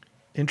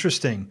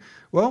 Interesting.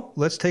 Well,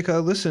 let's take a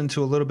listen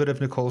to a little bit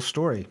of Nicole's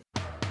story.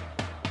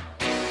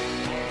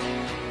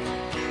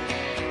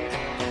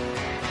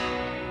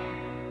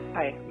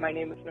 Hi, my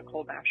name is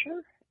Nicole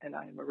Basher, and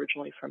I'm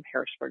originally from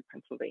Harrisburg,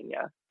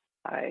 Pennsylvania.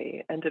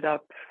 I ended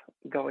up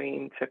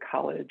going to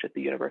college at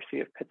the University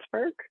of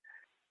Pittsburgh,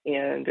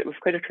 and it was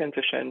quite a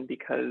transition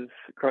because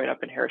growing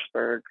up in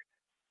Harrisburg,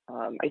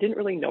 I didn't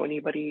really know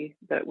anybody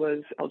that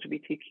was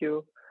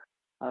LGBTQ,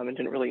 and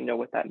didn't really know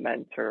what that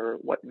meant or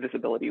what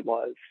visibility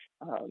was.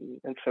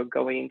 And so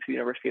going to the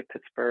University of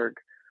Pittsburgh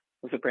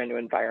was a brand new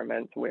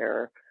environment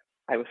where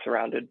I was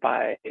surrounded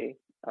by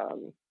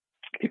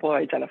people who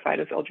identified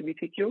as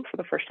LGBTQ for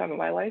the first time in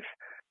my life,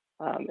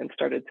 and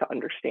started to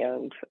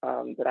understand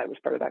that I was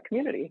part of that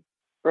community.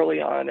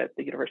 Early on at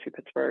the University of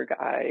Pittsburgh,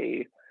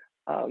 I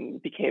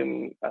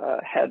became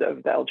head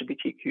of the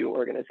LGBTQ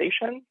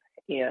organization,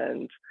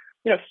 and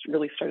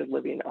really started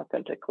living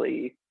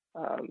authentically,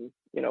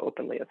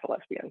 openly as a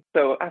lesbian.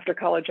 So after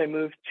college, I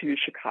moved to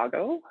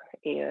Chicago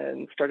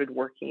and started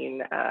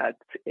working at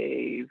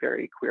a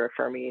very queer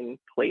affirming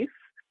place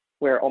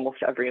where almost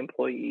every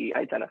employee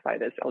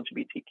identified as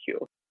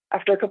LGBTQ.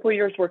 After a couple of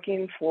years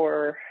working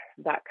for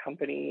that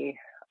company,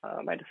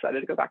 I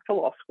decided to go back to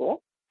law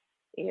school,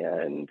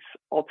 and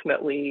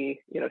ultimately,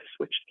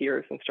 switched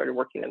gears and started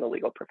working in the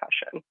legal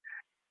profession.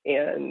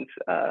 And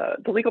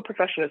the legal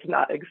profession is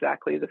not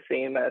exactly the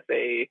same as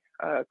a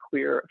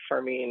queer,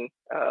 affirming,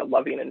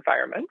 loving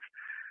environment.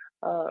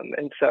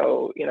 And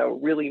so,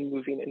 really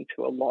moving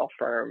into a law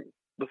firm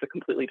was a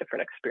completely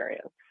different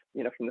experience.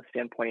 From the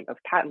standpoint of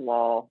patent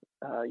law,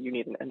 you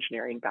need an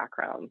engineering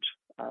background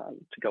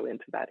to go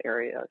into that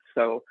area.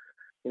 So,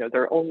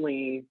 there are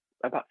only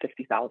about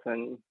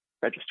 50,000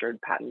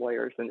 registered patent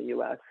lawyers in the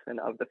U.S.,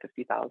 and of the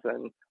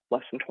 50,000,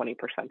 less than 20%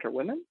 are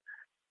women.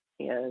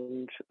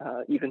 And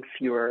even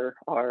fewer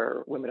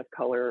are women of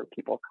color,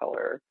 people of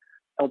color,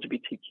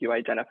 LGBTQ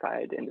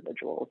identified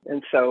individuals.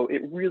 And so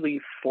it really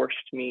forced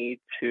me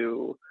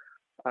to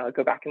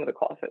go back into the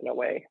closet in a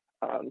way,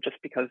 just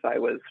because I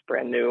was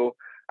brand new.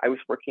 I was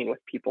working with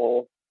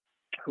people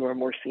who were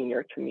more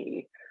senior to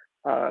me,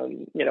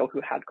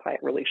 who had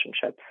client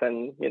relationships,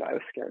 and, I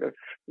was scared of,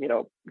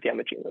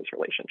 damaging those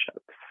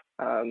relationships.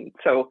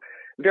 So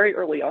very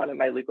early on in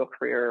my legal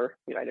career,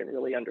 I didn't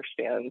really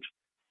understand,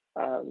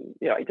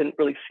 I didn't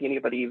really see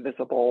anybody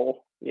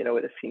visible,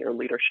 at a senior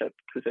leadership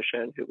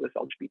position who was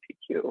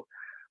LGBTQ,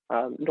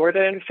 nor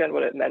did I understand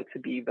what it meant to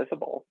be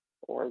visible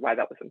or why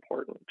that was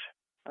important.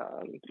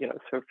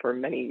 So for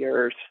many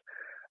years,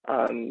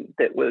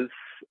 that was,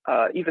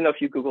 even though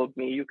if you Googled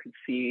me, you could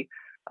see,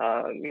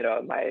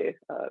 my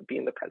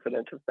being the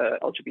president of the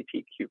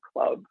LGBTQ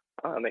club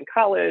in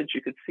college.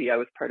 You could see I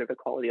was part of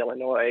Equality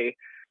Illinois,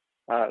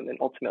 and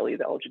ultimately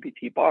the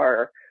LGBT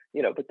bar,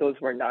 but those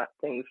were not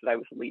things that I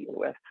was leading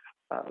with,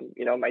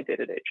 my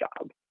day-to-day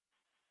job.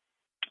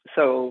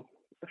 So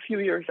a few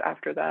years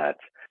after that,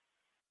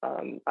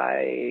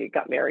 I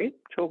got married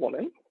to a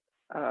woman.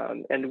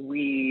 And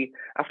we,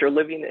 after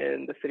living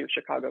in the city of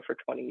Chicago for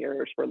 20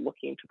 years, were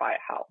looking to buy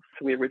a house.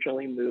 So we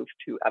originally moved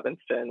to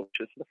Evanston, which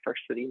is the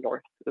first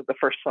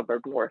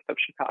suburb north of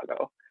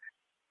Chicago,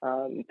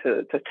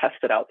 to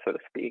test it out, so to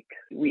speak.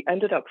 We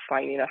ended up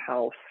finding a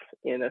house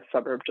in a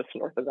suburb just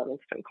north of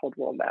Evanston called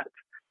Wilmette.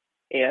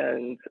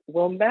 And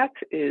Wilmette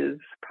is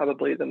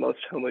probably the most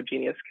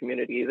homogeneous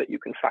community that you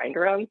can find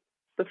around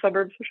the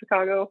suburbs of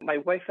Chicago. My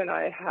wife and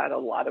I had a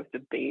lot of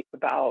debate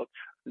about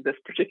this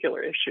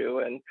particular issue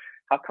and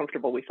how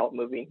comfortable we felt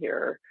moving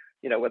here,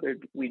 whether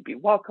we'd be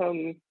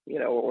welcome,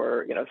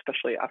 or,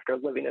 especially after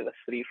living in the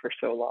city for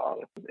so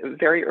long.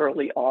 Very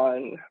early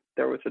on,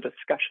 there was a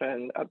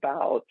discussion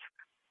about,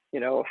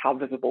 how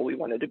visible we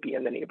wanted to be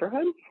in the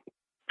neighborhood.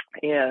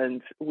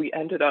 And we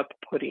ended up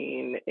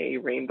putting a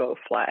rainbow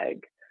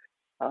flag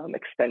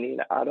extending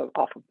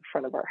off of the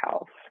front of our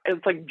house.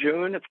 It's like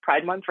June, it's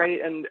Pride Month, right?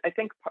 And I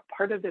think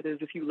part of it is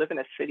if you live in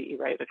a city,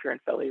 right? If you're in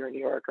Philly or New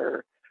York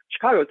or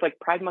Chicago, it's like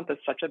Pride Month is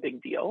such a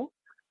big deal,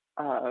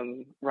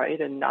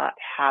 right? And not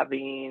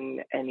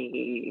having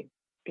any,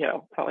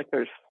 it's not like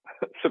there's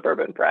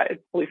suburban pride, at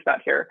least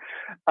not here,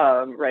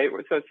 right?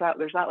 So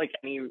there's not like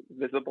any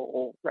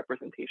visible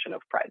representation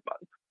of Pride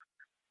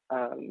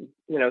Month.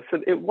 So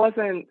it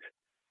wasn't,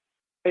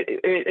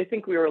 I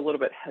think we were a little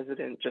bit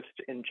hesitant just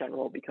in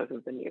general because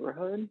of the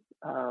neighborhood,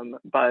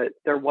 but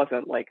there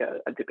wasn't like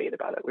a debate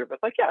about it. We were both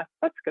like, yeah,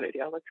 that's a good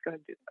idea. Let's go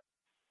and do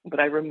that. But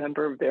I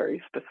remember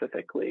very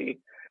specifically,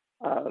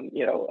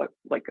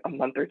 like a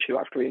month or two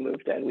after we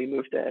moved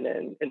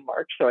in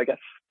March. So I guess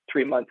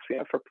 3 months,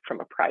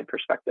 from a Pride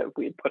perspective,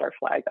 we had put our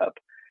flag up.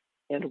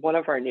 And one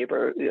of our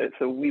neighbors,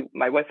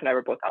 my wife and I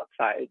were both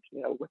outside,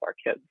 with our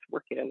kids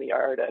working in the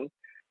yard,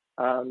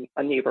 and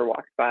a neighbor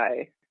walked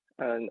by,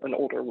 an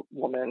older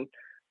woman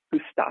who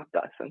stopped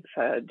us and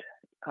said,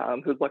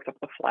 who looked up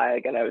the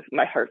flag, and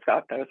my heart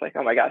stopped. I was like,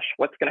 oh my gosh,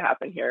 what's going to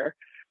happen here?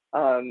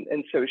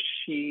 And so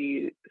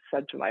she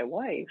said to my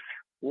wife,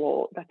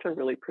 well, that's a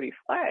really pretty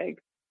flag.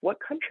 What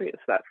country is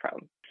that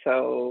from?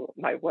 So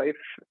my wife,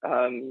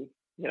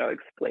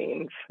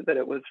 explained that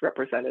it was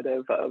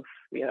representative of,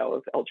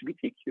 of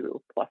LGBTQ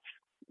plus,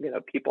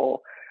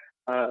 people,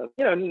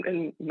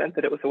 and meant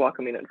that it was a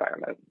welcoming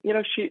environment.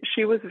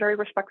 She was very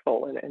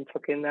respectful and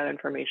took in that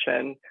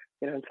information,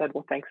 and said,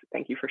 well, thank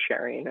you for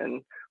sharing,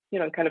 and,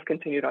 and kind of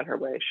continued on her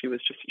way. She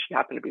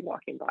happened to be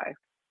walking by.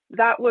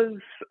 That was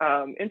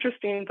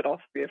interesting, but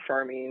also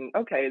reaffirming,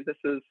 okay, this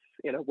is,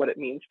 what it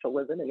means to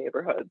live in a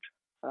neighborhood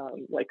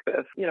like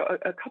this.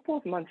 A couple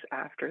of months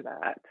after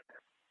that,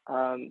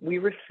 we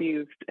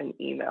received an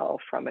email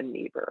from a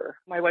neighbor.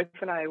 My wife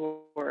and I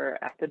were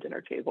at the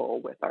dinner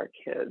table with our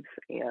kids,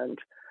 and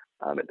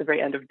at the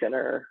very end of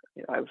dinner,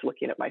 I was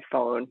looking at my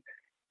phone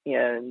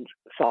and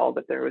saw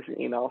that there was an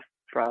email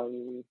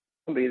from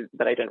somebody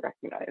that I didn't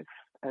recognize.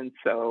 And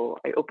so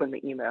I opened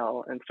the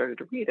email and started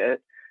to read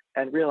it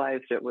and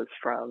realized it was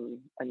from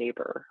a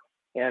neighbor.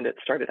 And it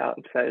started out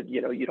and said,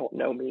 you don't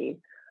know me,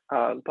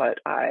 but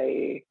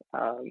I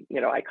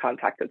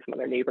contacted some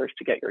other neighbors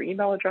to get your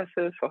email addresses,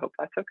 so I hope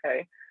that's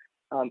okay.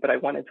 But I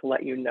wanted to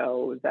let you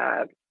know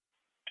that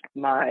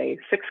my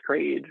 6th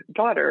grade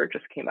daughter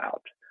just came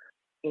out.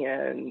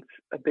 And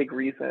a big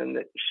reason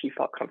that she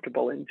felt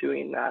comfortable in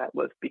doing that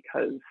was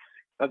because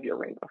of your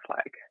rainbow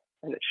flag,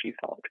 and that she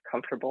felt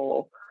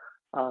comfortable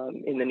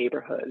in the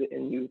neighborhood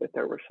and knew that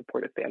there were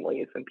supportive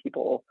families and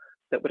people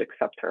that would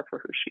accept her for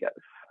who she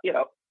is.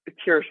 The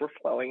tears were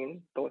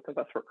flowing. Both of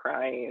us were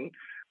crying,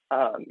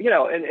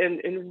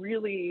 and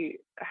really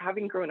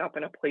having grown up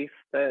in a place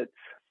that's,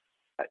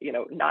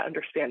 not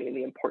understanding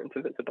the importance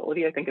of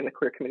visibility. I think in the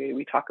queer community,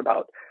 we talk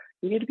about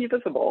you need to be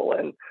visible.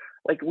 And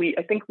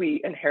I think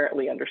we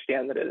inherently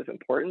understand that it is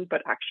important,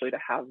 but actually to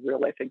have real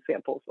life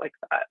examples like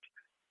that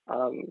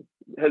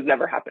has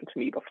never happened to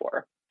me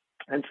before.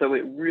 And so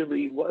it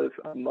really was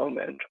a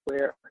moment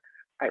where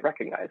I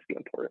recognized the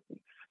importance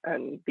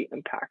and the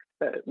impact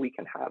that we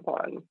can have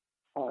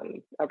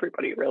on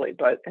everybody, really.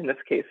 But in this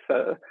case,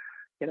 a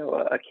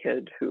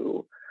kid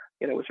who,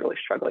 was really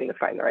struggling to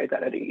find their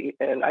identity.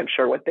 And I'm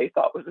sure what they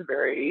thought was a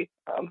very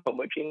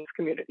homogeneous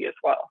community as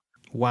well.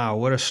 Wow,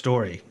 what a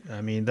story.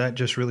 I mean, that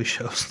just really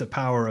shows the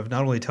power of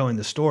not only telling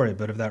the story,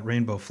 but of that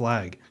rainbow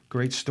flag.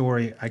 Great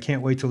story. I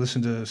can't wait to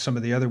listen to some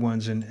of the other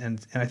ones.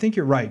 And I think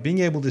you're right. Being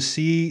able to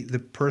see the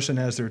person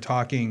as they're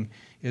talking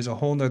is a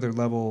whole nother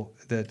level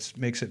that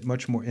makes it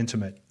much more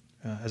intimate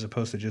as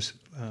opposed to just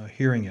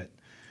hearing it.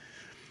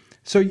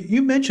 So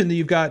you mentioned that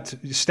you've got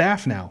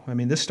staff now. I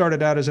mean, this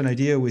started out as an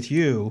idea with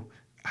you.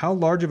 How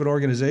large of an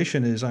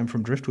organization is I'm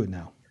From Driftwood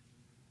now?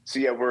 So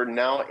yeah, we're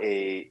now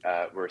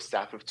we're a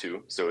staff of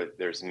 2. So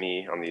there's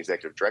me, I'm the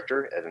executive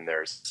director, and then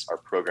there's our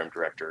program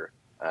director,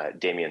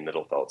 Damian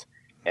Middlefelt,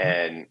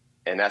 and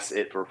that's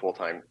it for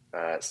full-time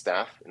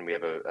staff. And we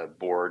have a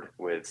board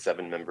with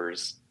 7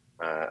 members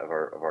of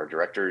our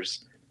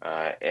directors,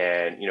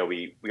 and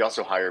we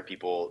also hire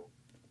people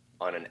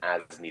on an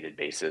as-needed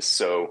basis.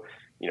 So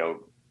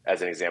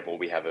as an example,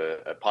 we have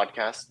a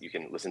podcast. You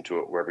can listen to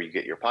it wherever you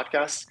get your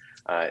podcasts.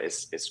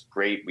 It's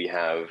great. We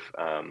have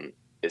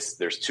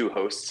there's 2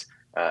 hosts,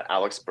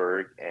 Alex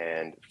Berg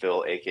and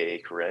Phil, aka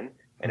Corinne,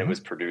 and it was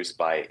produced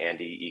by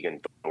Andy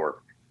Egan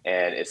Thorpe.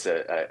 And it's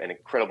an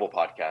incredible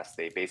podcast.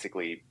 They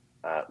basically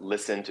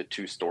listen to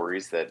 2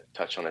 stories that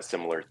touch on a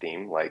similar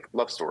theme, like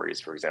love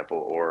stories, for example,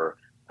 or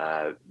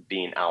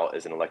being out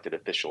as an elected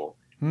official.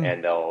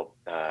 And they'll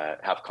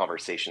have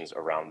conversations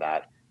around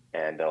that,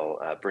 and they'll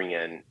bring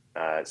in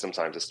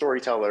sometimes a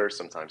storyteller,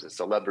 sometimes a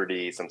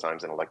celebrity,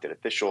 sometimes an elected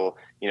official,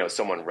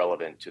 someone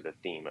relevant to the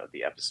theme of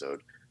the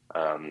episode.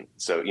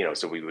 So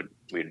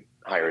we'd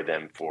hire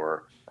them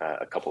for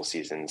a couple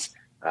seasons.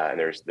 And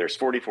there's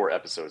 44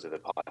 episodes of the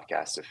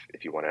podcast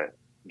if you want to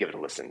give it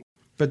a listen.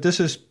 But this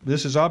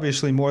is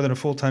obviously more than a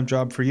full-time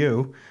job for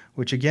you,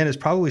 which again is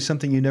probably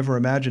something you never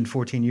imagined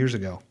 14 years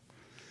ago.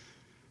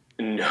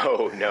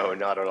 No,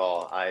 not at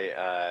all.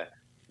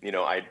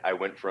 I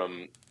went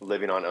from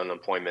living on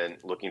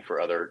unemployment, looking for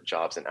other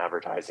jobs in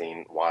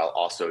advertising while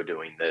also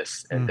doing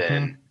this. And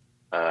then,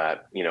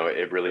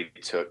 it really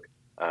took,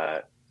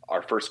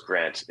 our first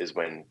grant is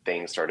when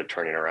things started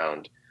turning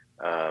around.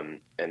 And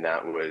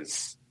that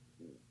was,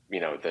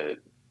 the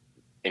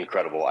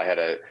incredible. I had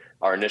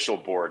our initial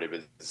board, it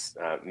was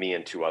me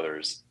and 2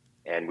 others,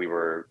 and we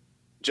were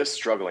just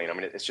struggling. I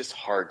mean, it's just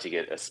hard to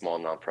get a small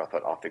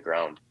nonprofit off the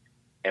ground.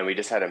 And we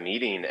just had a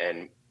meeting,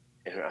 and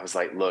I was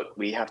like, look,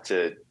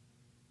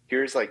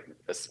 here's like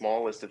a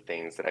small list of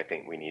things that I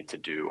think we need to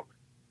do.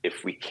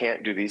 If we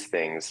can't do these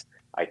things,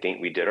 I think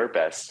we did our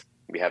best.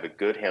 We have a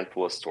good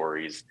handful of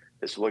stories.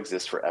 This will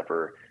exist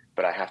forever,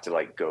 but I have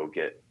to go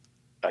get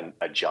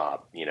a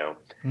job,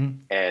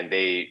 And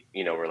they,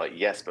 were like,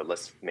 yes, but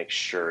let's make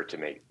sure to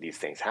make these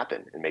things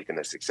happen and make them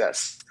a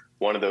success.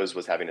 One of those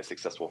was having a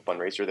successful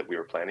fundraiser that we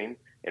were planning,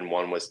 and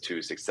one was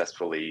to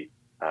successfully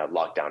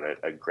lock down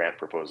a grant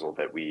proposal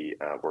that we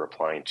were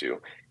applying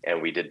to.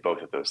 And we did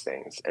both of those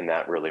things. And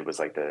that really was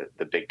like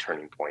the big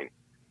turning point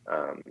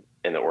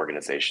in the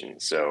organization.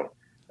 So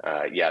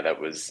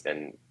that was,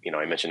 and,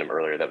 I mentioned him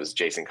earlier, that was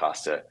Jason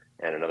Costa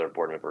and another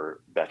board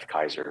member, Beth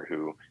Kaiser,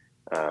 who,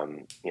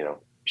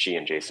 she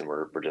and Jason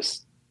were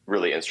just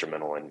really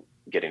instrumental in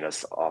getting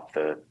us off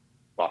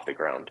the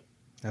ground.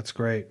 That's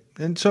great.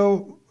 And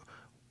so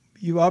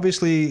you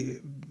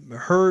obviously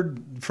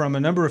heard from a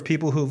number of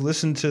people who've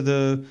listened to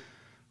the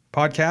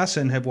podcasts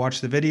and have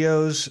watched the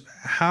videos.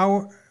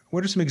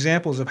 What are some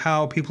examples of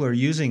how people are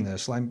using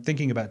this? I'm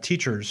thinking about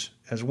teachers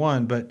as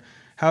one, but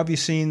how have you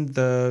seen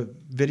the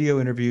video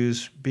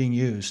interviews being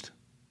used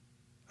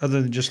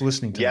other than just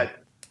listening to them?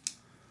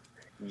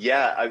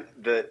 Yeah.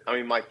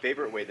 My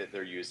favorite way that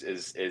they're used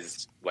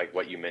is like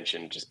what you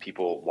mentioned, just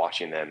people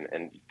watching them.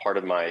 And part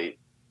of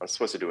I'm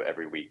supposed to do it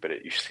every week, but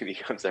it usually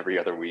becomes every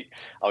other week.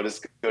 I'll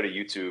just go to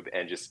YouTube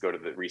and just go to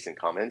the recent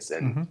comments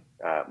and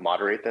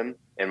moderate them.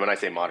 And when I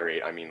say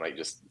moderate, I mean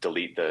just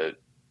delete the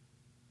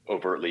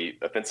overtly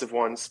offensive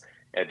ones,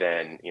 and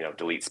then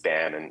delete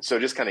spam, and so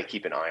just kind of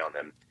keep an eye on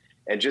them.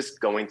 And just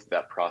going through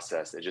that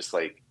process,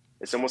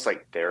 it's almost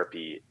like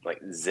therapy,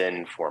 like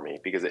Zen for me,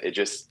 because it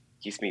just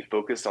keeps me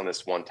focused on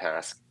this one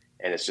task,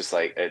 and it's just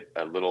like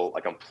a little,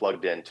 like I'm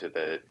plugged into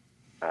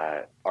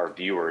our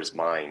viewers'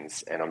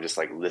 minds, and I'm just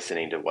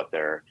listening to what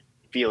they're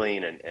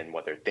feeling and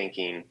what they're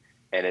thinking,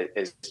 and it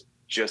is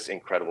just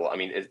incredible. I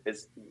mean,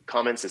 it's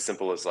comments as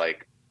simple as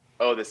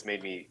oh, this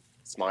made me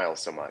smile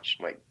so much.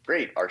 I'm like,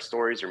 great, our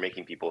stories are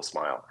making people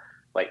smile.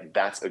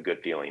 That's a good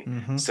feeling.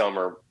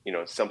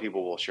 Mm-hmm. Some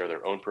people will share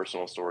their own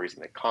personal stories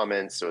in the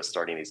comments, so it's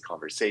starting these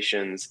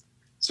conversations.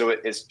 So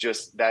it's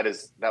just that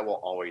will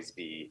always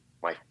be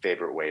my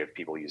favorite way of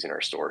people using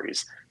our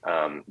stories.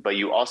 But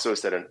you also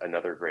said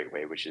another great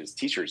way, which is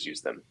teachers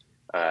use them.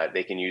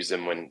 They can use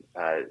them when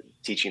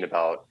teaching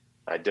about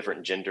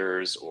different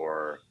genders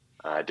or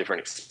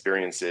different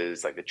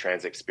experiences, like the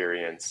trans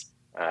experience,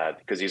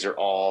 because these are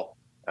all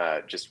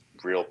just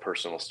real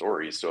personal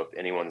stories. So if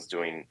anyone's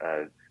doing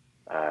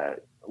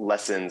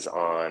lessons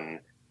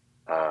on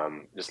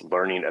just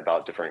learning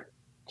about different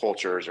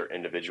cultures or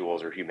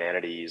individuals or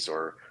humanities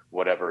or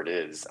whatever it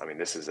is, I mean,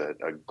 this is a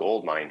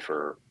gold mine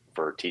for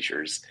for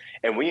teachers.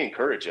 And we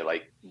encourage it.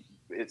 Like,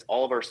 it's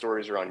all of our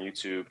stories are on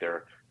YouTube.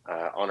 They're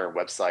on our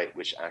website,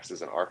 which acts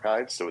as an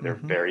archive. So they're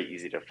very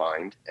easy to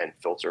find and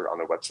filter on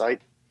the website.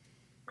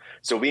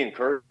 So we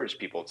encourage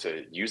people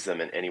to use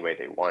them in any way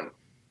they want.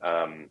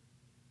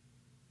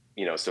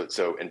 You know,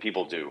 so and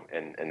people do,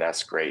 and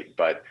that's great.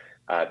 But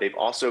they've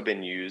also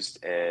been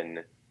used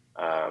in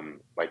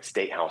like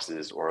state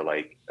houses or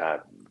like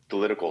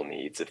political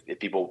needs. If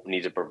people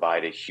need to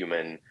provide a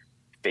human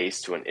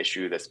face to an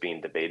issue that's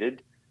being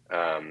debated,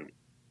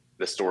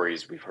 the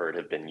stories we've heard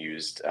have been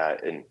used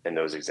in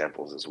those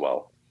examples as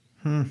well.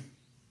 Yeah,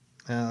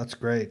 that's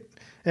great.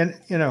 And,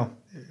 you know,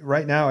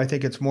 right now, I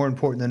think it's more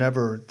important than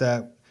ever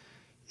that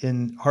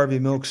in Harvey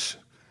Milk's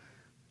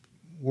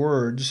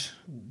words,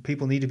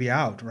 people need to be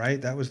out,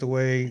 right? That was the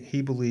way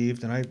he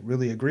believed, and I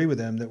really agree with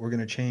him, that we're going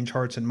to change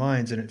hearts and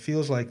minds. And it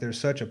feels like there's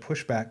such a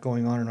pushback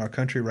going on in our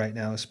country right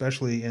now,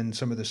 especially in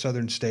some of the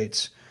southern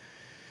states.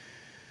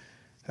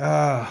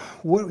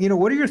 What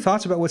are your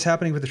thoughts about what's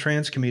happening with the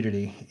trans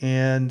community,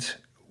 and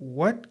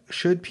what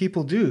should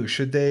people do?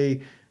 Should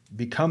they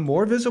become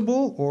more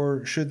visible,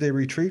 or should they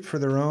retreat for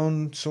their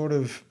own sort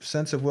of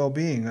sense of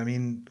well-being? I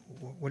mean,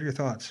 what are your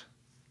thoughts?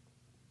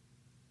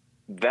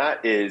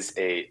 That is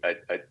a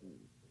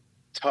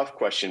tough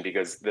question,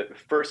 because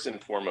first and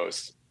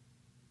foremost,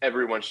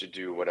 everyone should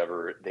do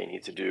whatever they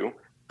need to do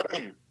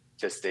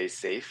to stay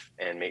safe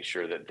and make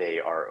sure that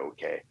they are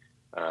okay.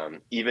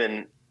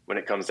 Even when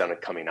it comes down to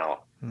coming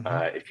out,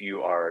 if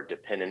you are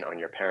dependent on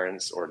your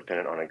parents or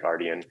dependent on a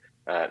guardian,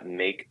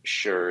 make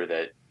sure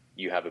that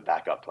you have a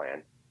backup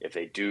plan. If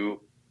they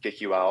do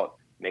kick you out,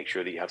 make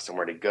sure that you have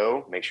somewhere to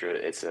go. Make sure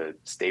that it's a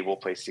stable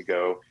place to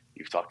go.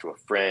 You've talked to a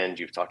friend,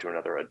 you've talked to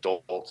another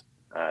adult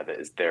that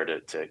is there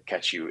to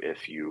catch you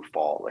if you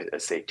fall, like a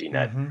safety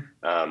net.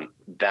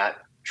 That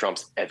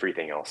trumps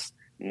everything else.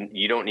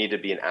 You don't need to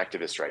be an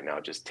activist right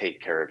now. Just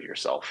take care of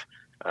yourself.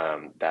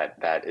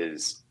 That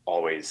is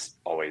always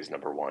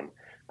number one.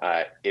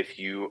 If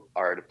you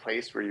are at a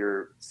place where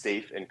you're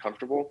safe and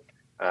comfortable,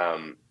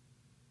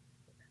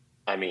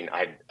 I mean,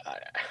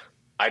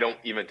 I don't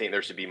even think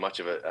there should be much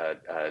of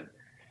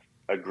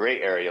a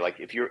gray area. Like,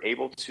 if you're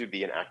able to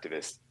be an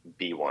activist,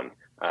 be one.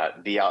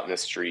 Be out in the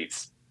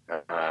streets.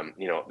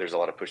 You know, there's a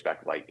lot of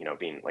pushback, like, you know,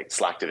 being like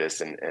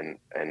slacktivists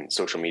and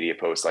social media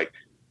posts. Like,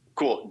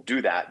 cool,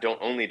 do that. Don't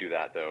only do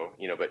that though,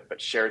 you know,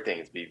 but share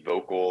things, be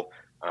vocal.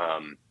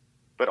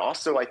 But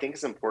also, I think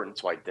it's important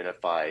to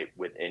identify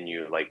within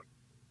you, like,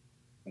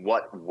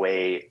 what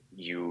way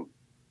you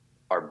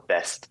are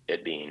best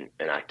at being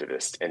an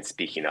activist and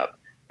speaking up.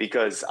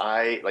 Because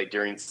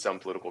during some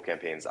political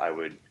campaigns, I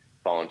would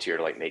volunteer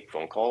to like make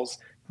phone calls.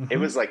 It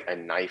was like a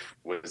knife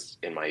was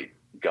in my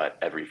gut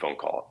every phone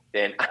call.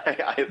 And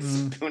I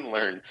soon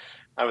learned,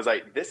 I was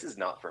like, this is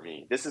not for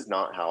me. This is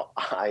not how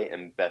I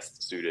am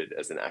best suited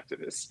as an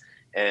activist.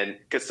 And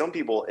because some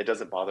people, it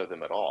doesn't bother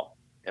them at all.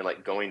 And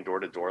like going door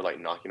to door, like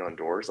knocking on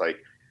doors, like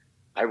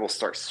I will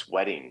start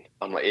sweating.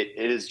 I'm like,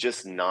 it is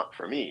just not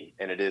for me.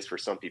 And it is for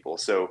some people.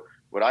 So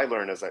what I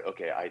learned is like,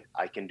 okay,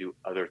 I can do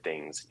other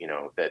things, you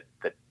know, that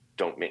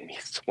don't make me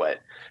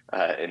sweat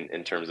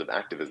in terms of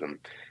activism.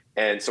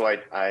 And so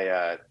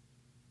I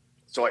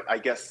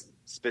guess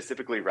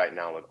specifically right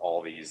now with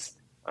all these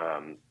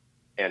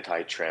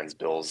anti-trans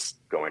bills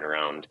going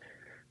around,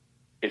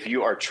 if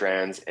you are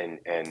trans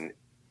and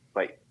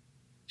like,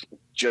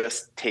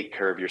 just take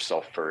care of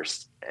yourself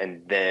first.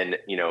 And then,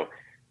 you know,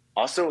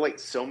 also like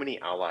so many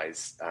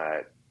allies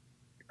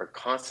are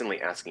constantly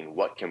asking,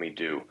 what can we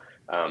do?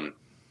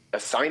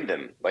 Assign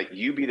them, like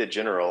you be the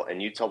general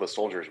and you tell the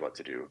soldiers what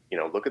to do. You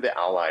know, look at the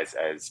allies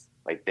as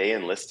like they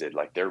enlisted,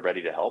 like they're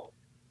ready to help.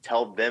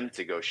 Tell them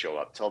to go show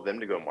up. Tell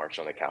them to go march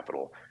on the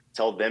Capitol.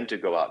 Tell them to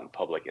go out in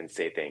public and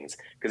say things,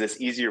 because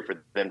it's easier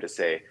for them to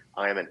say,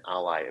 I am an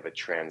ally of a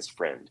trans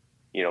friend.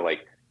 You know,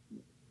 like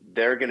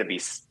they're going to be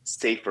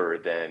safer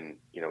than,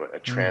 you know, a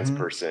trans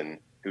person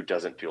who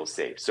doesn't feel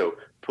safe. So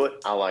put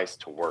allies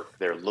to work.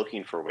 They're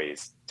looking for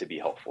ways to be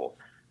helpful.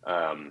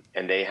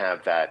 And they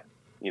have that,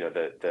 you know,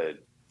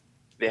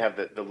 they have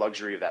the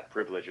luxury of that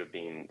privilege of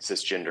being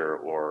cisgender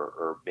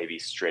or maybe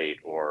straight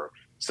or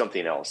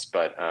something else.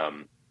 But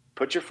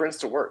put your friends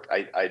to work.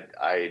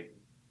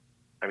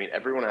 I mean,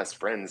 everyone has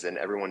friends and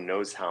everyone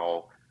knows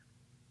how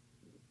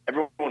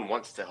everyone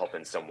wants to help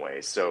in some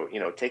way. So, you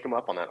know, take them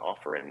up on that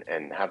offer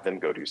and have them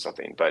go do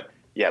something. But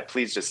yeah,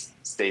 please just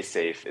stay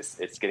safe.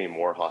 It's getting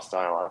more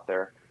hostile out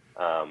there.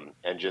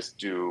 And just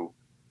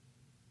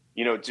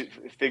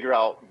figure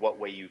out what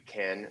way you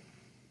can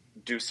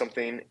do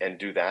something and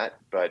do that,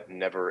 but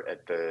never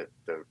at the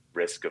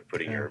risk of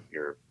putting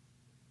your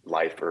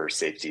life or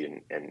safety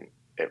in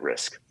at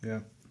risk.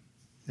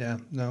 Yeah,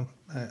 no,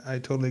 I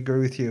totally agree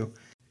with you.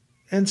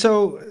 And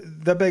so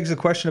that begs the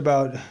question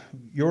about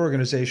your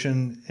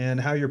organization and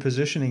how you're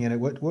positioning in it.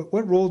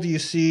 What role do you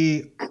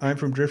see I'm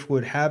from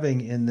Driftwood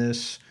having in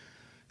this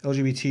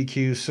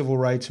LGBTQ civil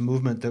rights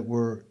movement that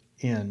we're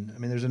in? I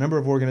mean, there's a number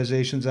of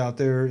organizations out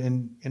there,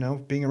 and, you know,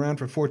 being around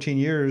for 14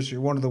 years,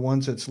 you're one of the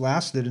ones that's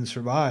lasted and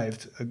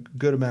survived a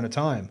good amount of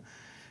time.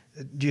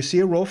 Do you see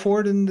a role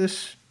for it in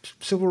this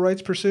civil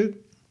rights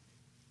pursuit?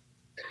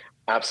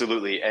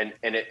 Absolutely. And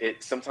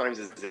it sometimes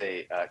is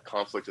a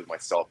conflict with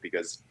myself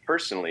because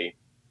personally,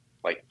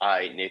 like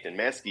Nathan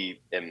Mansky,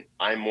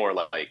 I'm more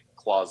like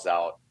claws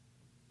out,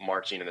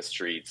 marching in the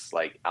streets,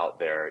 like out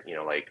there,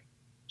 like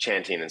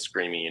chanting and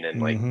screaming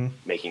and like Mm-hmm.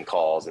 making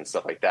calls and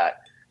stuff like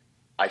that.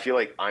 I feel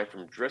like I'm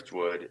from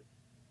Driftwood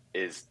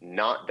is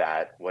not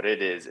that. What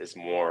it is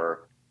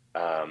more,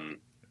 um,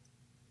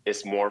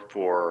 it's more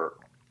for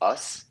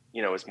us,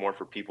 it's more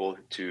for people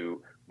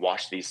to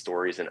watch these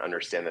stories and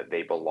understand that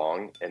they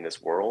belong in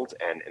this world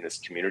and in this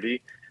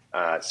community.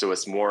 So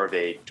it's more of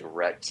a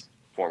direct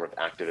form of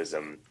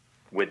activism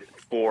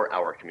for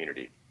our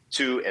community,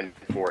 to and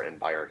for and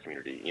by our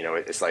community.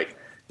 It's like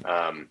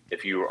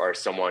if you are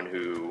someone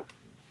who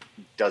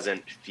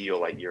doesn't feel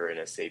like you're in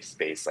a safe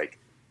space, like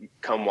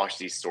come watch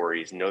these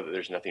stories, know that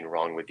there's nothing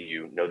wrong with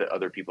you, know that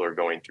other people are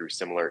going through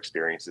similar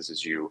experiences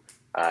as you.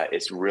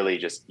 It's really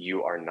just,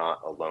 you are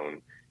not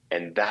alone.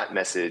 And that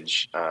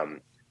message,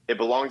 it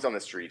belongs on the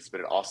streets,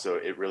 but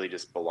it really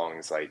just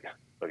belongs, like,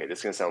 okay, this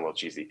is going to sound a little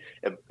cheesy.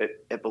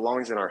 It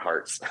belongs in our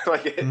hearts.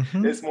 Like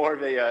Mm-hmm. it's more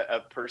of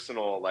a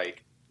personal,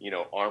 like,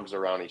 arms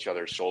around each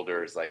other's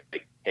shoulders, like,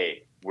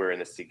 hey, we're in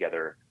this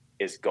together,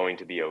 is going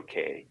to be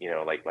okay.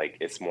 Like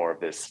it's more of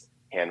this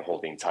hand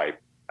holding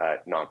type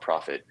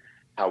nonprofit.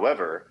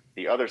 However,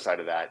 the other side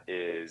of that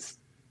is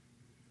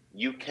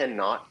you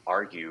cannot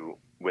argue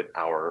with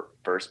our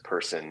first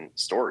person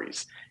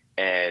stories.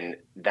 And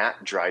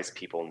that drives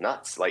people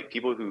nuts. Like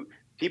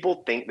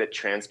people think that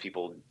trans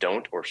people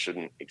don't or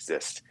shouldn't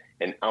exist.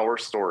 And our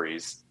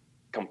stories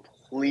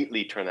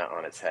completely turn that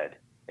on its head.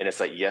 And it's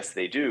like, yes,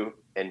 they do.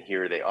 And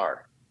here they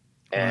are.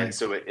 And Right.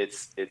 so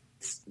it's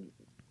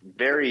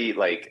very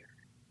like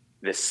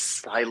this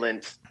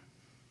silent,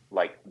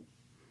 like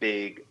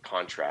big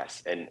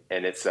contrast. And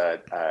it's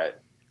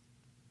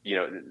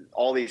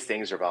all these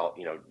things are about,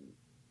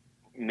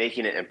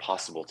 making it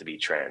impossible to be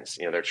trans.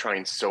 They're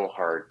trying so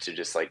hard to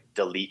just like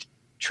delete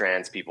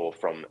trans people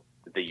from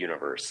the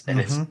universe, and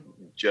it's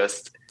Mm-hmm.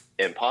 just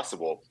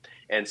impossible.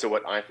 And so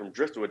what I'm from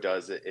Driftwood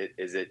does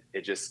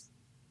it just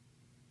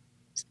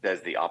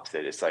says the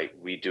opposite. It's like,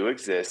 we do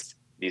exist.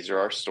 These are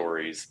our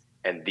stories,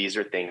 and these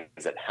are things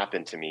that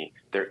happen to me.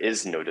 There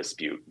is no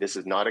dispute. This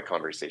is not a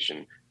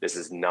conversation. This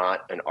is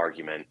not an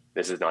argument.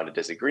 This is not a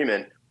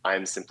disagreement.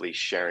 I'm simply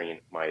sharing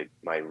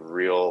my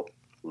real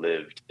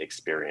lived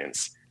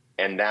experience.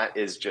 And that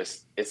is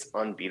just, it's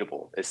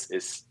unbeatable.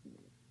 It's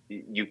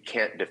you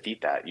can't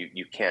defeat that.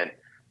 You can't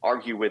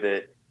argue with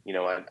it.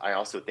 I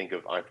also think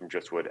of I'm from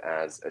Driftwood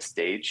as a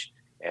stage,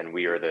 and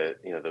we are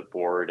the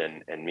board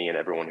and me and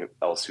everyone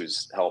else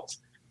who's helped.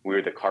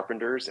 We're the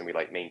carpenters, and we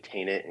like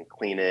maintain it and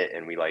clean it,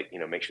 and we like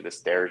make sure the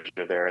stairs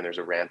are there and there's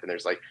a ramp and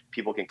there's like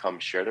people can come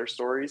share their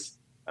stories.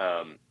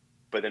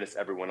 But then it's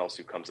everyone else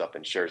who comes up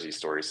and shares these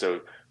stories.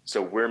 So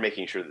we're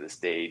making sure that the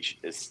stage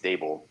is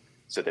stable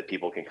so that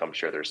people can come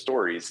share their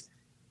stories.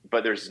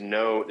 But there's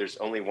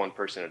only one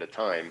person at a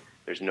time.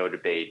 There's no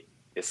debate.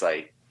 It's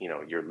like,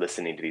 you're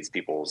listening to these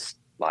people's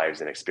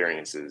lives and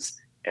experiences,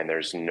 and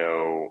there's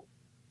no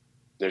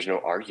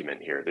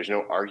argument here. There's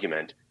no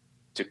argument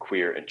to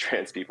queer and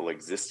trans people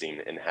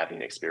existing and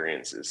having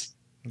experiences.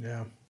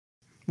 Yeah.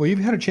 Well, you've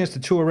had a chance to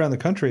tour around the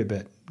country a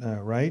bit,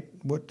 right?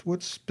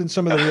 What's been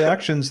some of the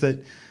reactions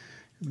that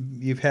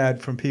you've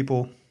had from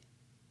people?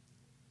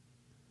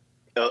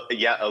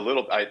 Yeah, a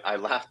little. I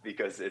laughed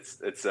because we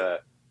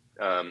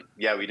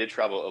did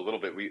travel a little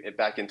bit.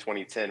 Back in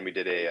 2010, we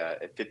did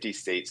a 50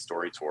 state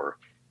story tour,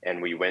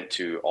 and we went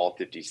to all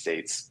 50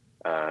 states.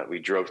 We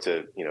drove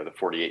to the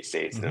 48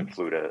 states, and then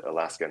flew to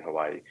Alaska and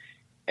Hawaii,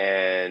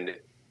 and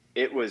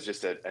it was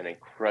just an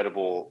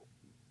incredible,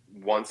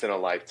 once in a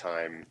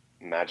lifetime,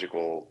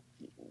 magical,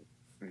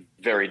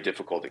 very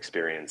difficult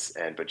experience,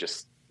 but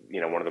just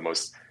one of the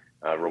most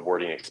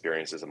rewarding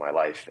experiences of my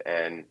life.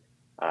 And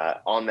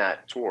on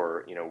that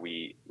tour,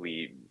 we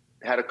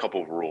had a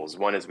couple of rules.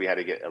 One is we had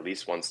to get at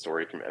least one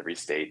story from every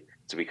state,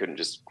 so we couldn't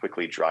just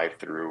quickly drive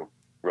through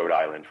Rhode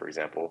Island, for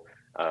example.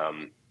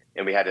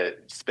 And we had to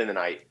spend the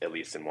night at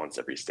least in once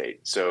every state.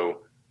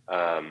 So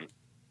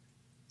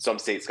some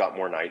states got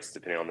more nights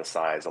depending on the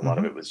size. A lot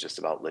of it was just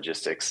about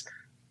logistics.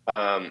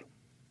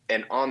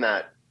 And on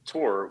that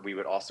tour, we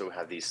would also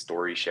have these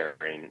story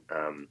sharing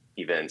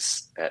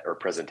events or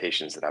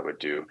presentations that I would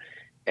do.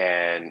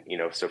 And,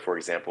 so for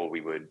example, we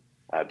would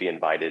be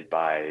invited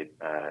by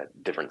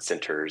different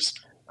centers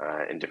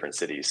in different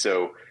cities.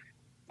 So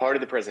part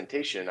of the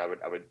presentation, I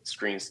would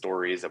screen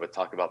stories. I would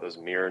talk about those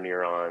mirror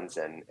neurons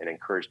and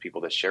encourage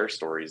people to share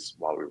stories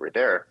while we were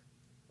there.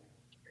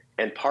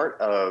 And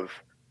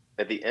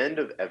at the end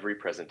of every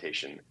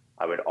presentation,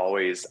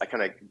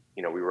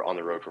 we were on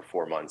the road for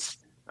 4 months.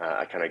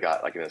 I kind of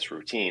got like in this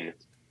routine,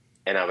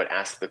 and I would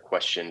ask the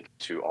question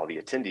to all the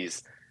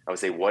attendees. I would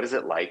say, what is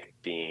it like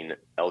being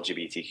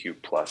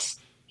LGBTQ plus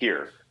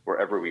here,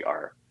 wherever we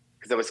are?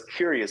 Because I was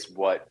curious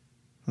what,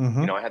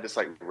 I had this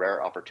like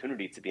rare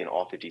opportunity to be in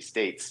all 50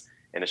 states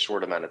in a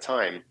short amount of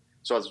time.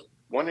 So I was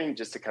wondering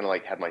just to kind of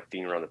like have my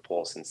finger on the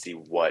pulse and see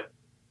what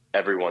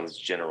everyone's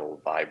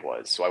general vibe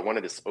was. So I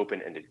wanted this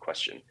open-ended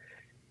question.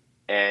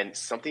 And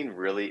something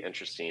really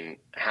interesting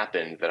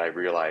happened that I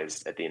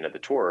realized at the end of the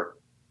tour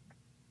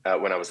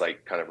when I was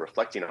like kind of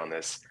reflecting on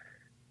this.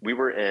 We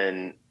were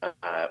in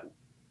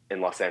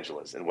Los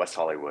Angeles, in West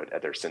Hollywood,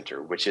 at their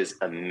center, which is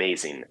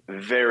amazing,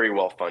 very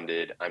well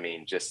funded. I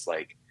mean, just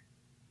like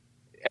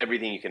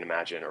everything you can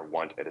imagine or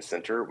want at a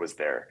center was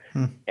there.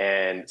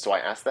 And so I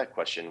asked that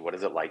question, what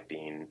is it like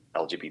being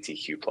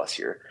LGBTQ plus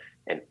here?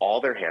 And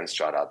all their hands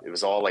shot up. It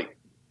was all like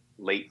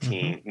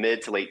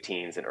mid to late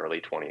teens and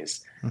early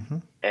 20s.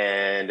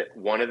 And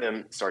one of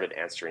them started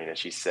answering and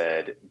she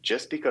said,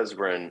 just because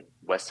we're in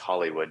West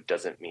Hollywood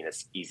doesn't mean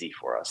it's easy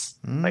for us.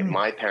 Like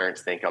my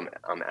parents think I'm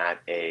at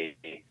a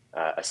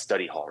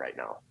study hall right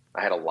now.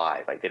 I had to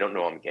lie. Like they don't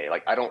know I'm gay.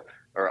 Like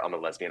or I'm a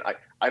lesbian.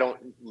 I don't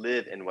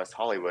live in West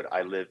Hollywood.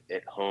 I live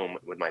at home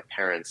with my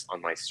parents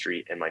on my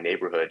street in my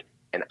neighborhood.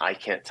 And I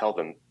can't tell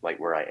them like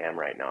where I am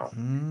right now.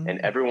 And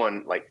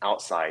everyone like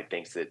outside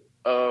thinks that,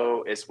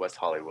 oh, it's West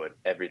Hollywood.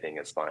 Everything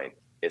is fine.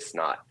 It's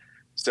not.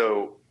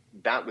 So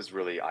that was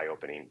really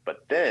eye-opening.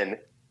 But then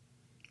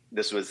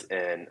this was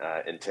in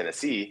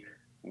Tennessee.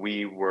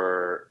 We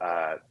were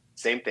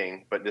same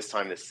thing, but this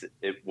time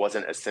it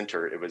wasn't a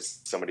center. It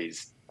was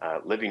somebody's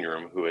living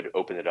room who had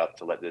opened it up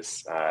to let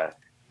this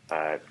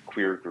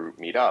queer group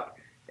meet up.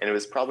 And it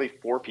was probably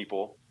 4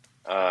 people.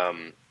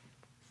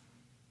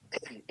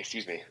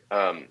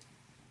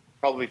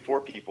 Probably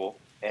 4 people.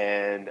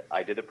 And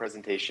I did the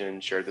presentation,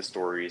 shared the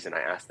stories, and I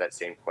asked that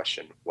same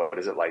question: what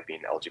is it like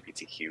being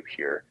LGBTQ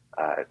here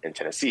in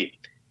Tennessee?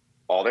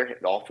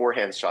 All 4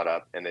 hands shot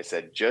up, and they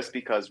said, just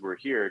because we're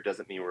here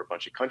doesn't mean we're a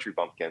bunch of country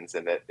bumpkins,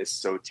 and that it's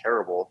so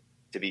terrible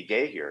to be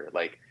gay here.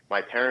 Like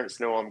my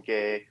parents know I'm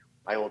gay.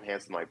 I hold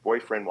hands with my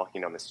boyfriend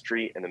walking down the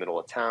street in the middle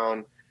of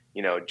town.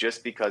 You know,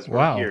 just because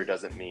we're here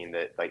doesn't mean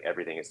that like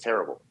everything is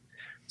terrible.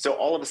 So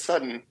all of a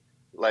sudden,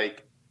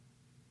 like,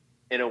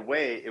 in a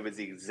way, it was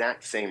the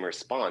exact same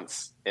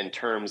response in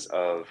terms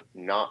of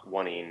not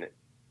wanting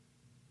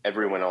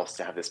everyone else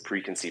to have this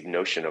preconceived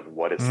notion of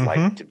what it's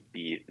like to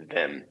be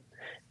them.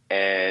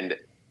 And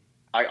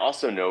I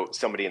also know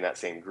somebody in that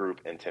same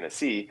group in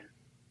Tennessee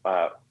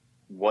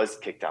was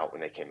kicked out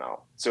when they came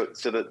out. So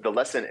the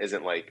lesson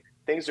isn't like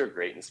things are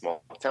great in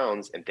small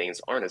towns and things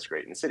aren't as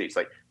great in cities.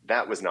 Like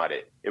that was not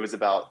it. It was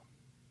about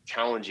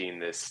challenging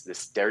this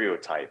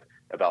stereotype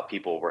about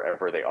people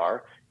wherever they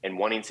are and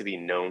wanting to be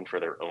known for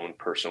their own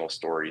personal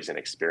stories and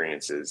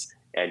experiences,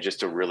 and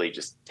just to really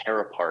just tear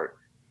apart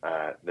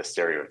the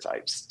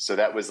stereotypes. So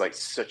that was like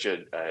such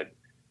a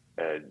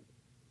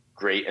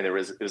great, and it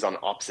was on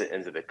opposite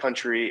ends of the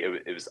country.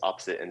 It was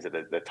opposite ends of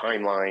the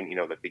timeline, you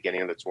know, the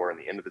beginning of the tour and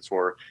the end of the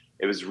tour.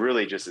 It was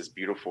really just this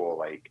beautiful,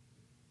 like,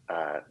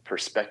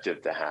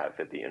 perspective to have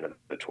at the end of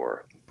the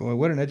tour. Boy,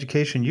 what an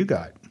education you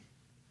got.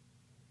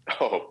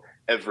 Oh,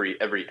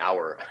 every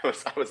hour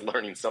I was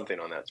learning something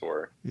on that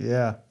tour.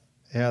 Yeah,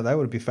 that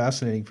would be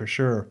fascinating for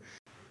sure.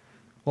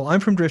 Well, I'm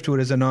From Driftwood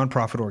is a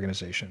nonprofit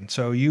organization,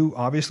 so you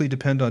obviously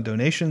depend on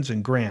donations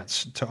and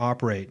grants to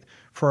operate.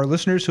 For our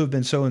listeners who have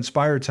been so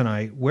inspired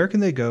tonight, where can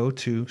they go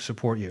to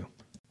support you?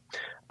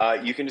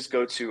 You can just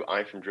go to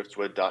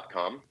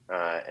imfromdriftwood.com,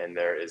 and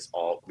there is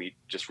we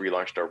just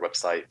relaunched our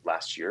website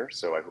last year,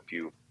 so I hope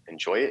you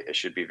enjoy it. It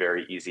should be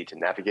very easy to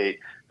navigate,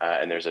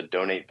 and there's a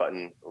donate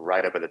button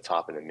right up at the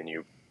top in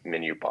the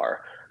menu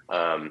bar.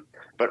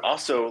 But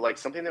also, like,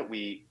 something that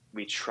we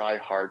try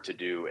hard to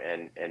do,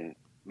 and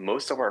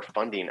most of our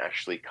funding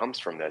actually comes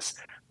from this.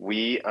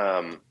 We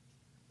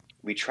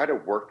try to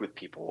work with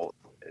people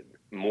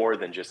more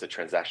than just a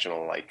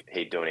transactional, like,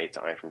 hey, donate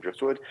to I'm From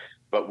Driftwood,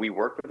 but we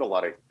work with a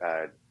lot of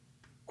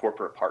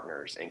corporate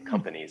partners and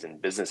companies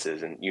and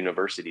businesses and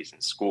universities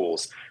and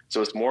schools.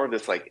 So it's more of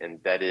this like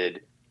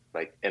embedded,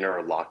 like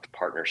interlocked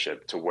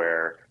partnership to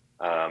where,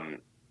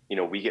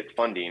 we get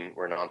funding.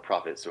 We're a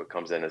nonprofit, so it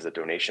comes in as a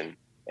donation.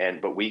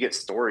 But we get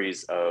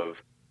stories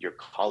of your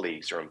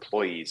colleagues or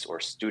employees or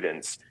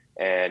students,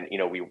 and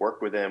we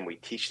work with them. We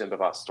teach them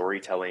about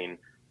storytelling,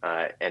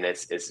 and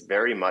it's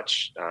very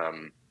much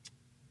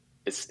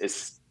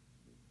it's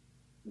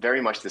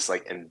very much this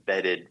like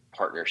embedded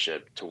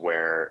partnership to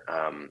where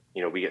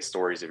we get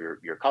stories of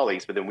your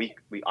colleagues, but then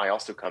I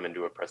also come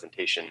into a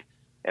presentation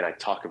and I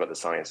talk about the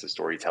science of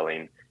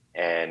storytelling,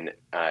 and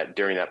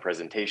during that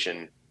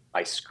presentation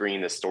I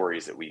screen the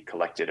stories that we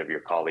collected of your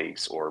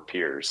colleagues or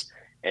peers,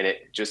 and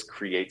it just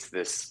creates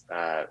this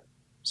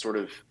sort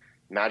of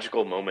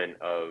magical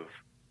moment of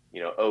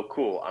oh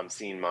cool, I'm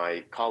seeing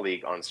my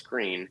colleague on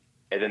screen,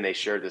 and then they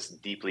share this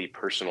deeply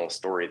personal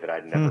story that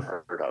I'd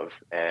never heard of.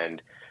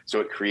 And so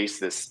it creates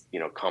this,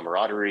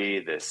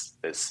 camaraderie,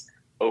 this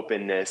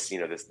openness,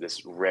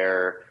 this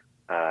rare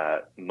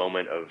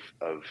moment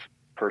of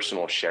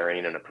personal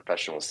sharing in a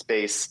professional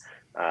space.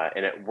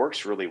 And it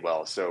works really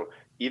well. So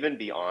even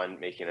beyond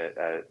making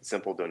a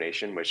simple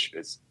donation, which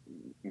is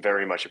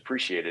very much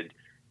appreciated,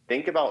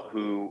 think about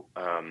who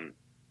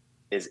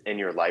is in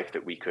your life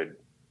that we could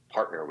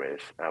partner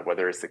with,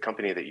 whether it's the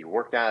company that you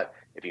worked at,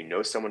 if you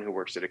know someone who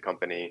works at a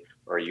company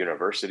or a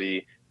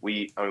university,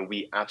 we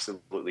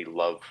absolutely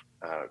love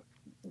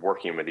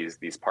working with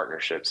these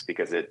partnerships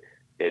because it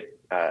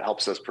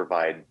helps us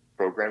provide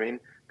programming.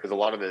 Because a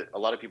lot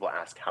of people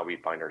ask how we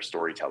find our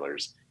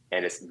storytellers,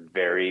 and it's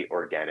very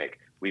organic.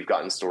 We've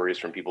gotten stories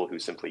from people who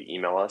simply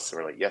email us,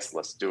 and we're like, yes,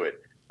 let's do it.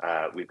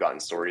 We've gotten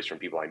stories from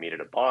people I meet at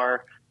a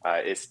bar.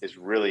 It's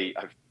really,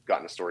 I've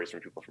gotten stories from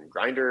people from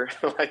Grindr.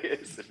 Like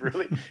it's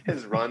really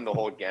has run the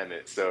whole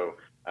gamut. So,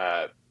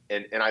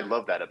 and I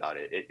love that about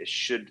it. It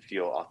should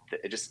feel,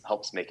 it just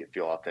helps make it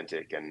feel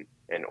authentic and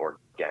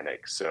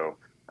organic. So,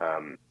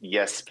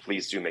 yes,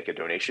 please do make a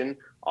donation.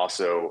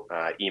 Also,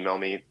 email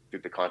me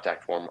through the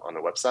contact form on the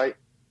website,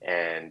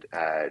 and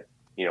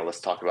let's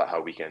talk about how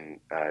we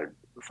can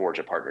forge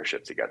a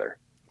partnership together.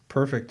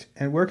 Perfect.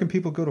 And where can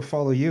people go to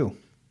follow you?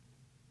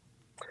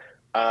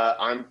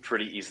 I'm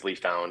pretty easily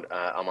found.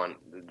 I'm on,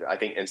 I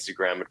think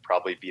Instagram would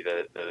probably be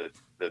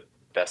the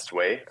best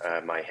way.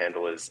 My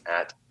handle is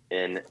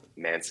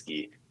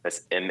 @nmanske.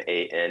 That's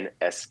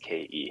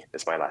MANSKE.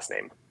 That's my last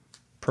name.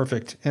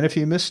 Perfect. And if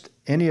you missed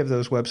any of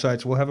those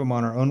websites, we'll have them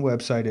on our own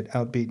website at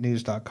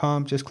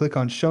outbeatnews.com. Just click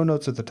on show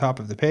notes at the top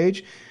of the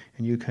page,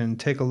 and you can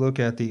take a look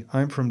at the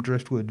I'm from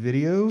Driftwood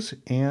videos,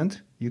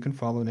 and you can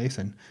follow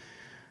Nathan.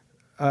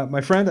 My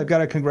friend, I've got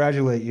to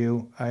congratulate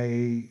you.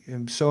 I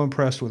am so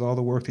impressed with all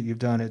the work that you've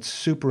done. It's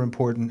super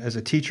important. As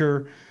a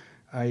teacher,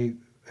 I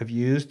have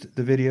used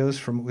the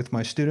videos with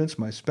my students,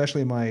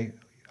 especially my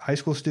high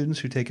school students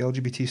who take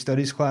LGBT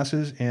studies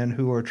classes and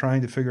who are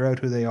trying to figure out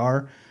who they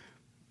are.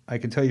 I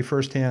can tell you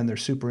firsthand, they're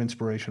super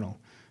inspirational.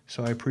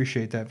 So I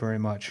appreciate that very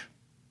much.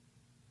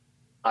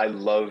 I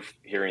love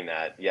hearing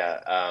that. Yeah.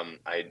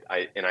 I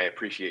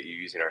appreciate you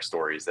using our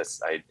stories.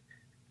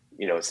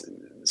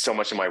 So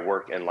much of my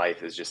work and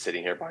life is just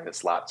sitting here behind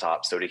this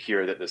laptop. So to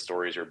hear that the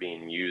stories are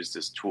being used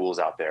as tools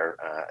out there,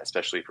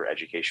 especially for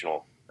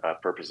educational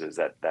purposes,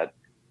 that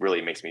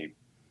really makes me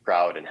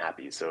proud and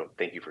happy. So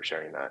thank you for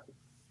sharing that.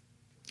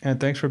 And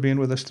thanks for being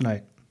with us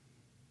tonight.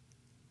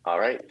 All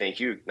right. Thank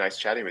you. Nice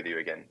chatting with you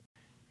again.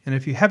 And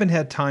if you haven't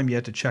had time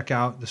yet to check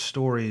out the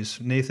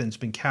stories Nathan's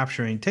been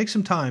capturing, take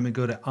some time and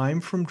go to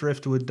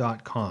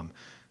imfromdriftwood.com.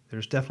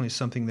 There's definitely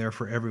something there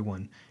for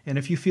everyone. And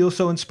if you feel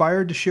so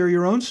inspired to share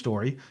your own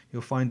story,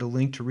 you'll find a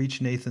link to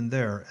reach Nathan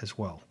there as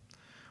well.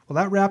 Well,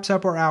 that wraps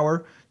up our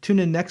hour. Tune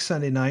in next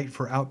Sunday night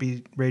for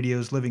Outbeat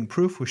Radio's Living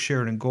Proof with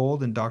Sheridan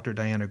Gold and Dr.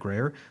 Diana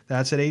Greer.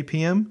 That's at 8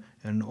 p.m.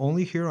 and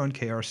only here on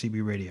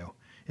KRCB Radio.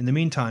 In the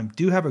meantime,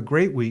 do have a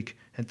great week,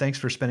 and thanks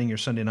for spending your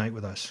Sunday night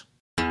with us.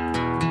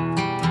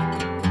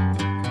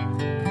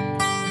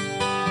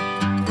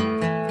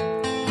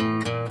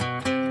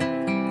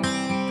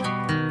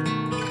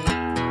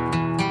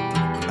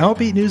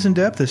 Outbeat News in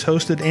Depth is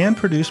hosted and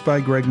produced by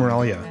Greg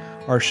Moralia.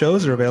 Our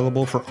shows are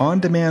available for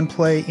on-demand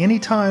play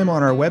anytime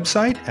on our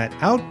website at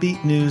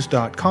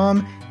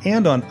outbeatnews.com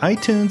and on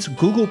iTunes,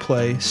 Google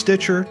Play,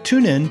 Stitcher,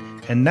 TuneIn,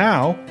 and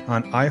now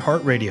on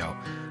iHeartRadio.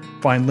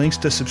 Find links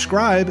to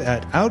subscribe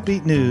at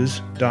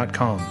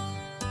outbeatnews.com.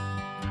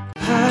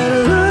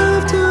 I'd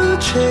love to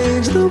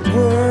change the world,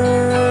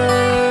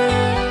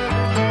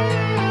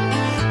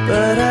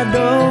 but I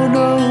don't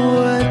know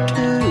what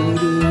to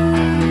do.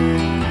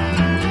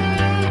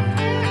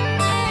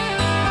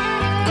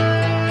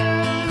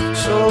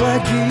 So I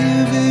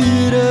give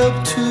it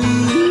up to you.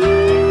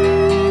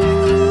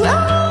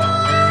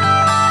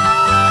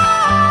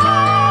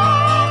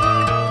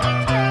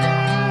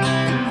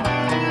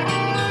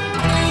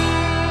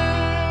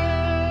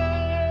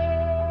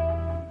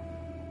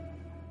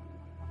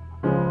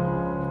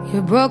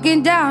 You're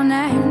broken down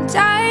and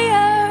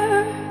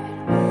tired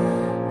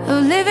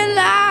of living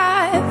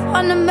life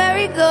on the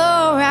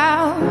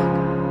merry-go-round,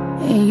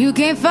 and you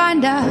can't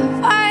find a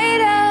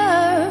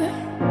fighter,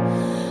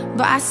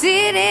 but I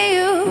see it in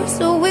you,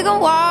 so we gon'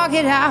 walk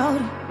it out.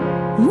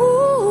 Move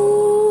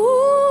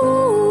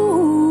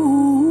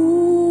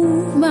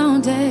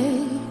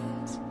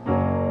mountains.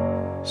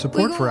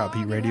 Support for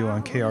Outbeat Radio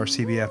on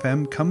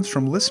KRCB-FM comes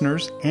from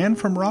listeners and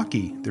from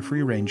Rocky, the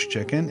free-range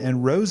chicken,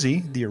 and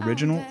Rosie, the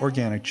original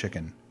organic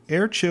chicken.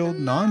 Air-chilled,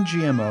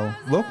 non-GMO,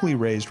 locally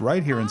raised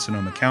right here in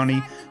Sonoma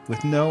County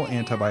with no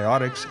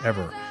antibiotics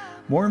ever.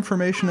 More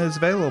information is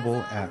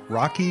available at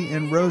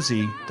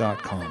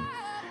rockyandrosie.com.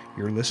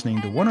 You're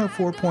listening to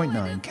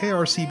 104.9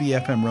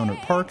 KRCB-FM Roanoke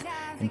Park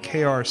and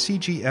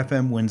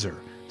KRCG-FM Windsor,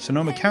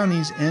 Sonoma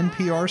County's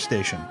NPR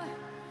station.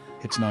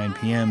 It's 9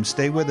 p.m.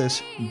 Stay with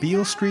us.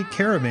 Beale Street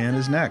Caravan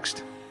is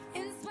next.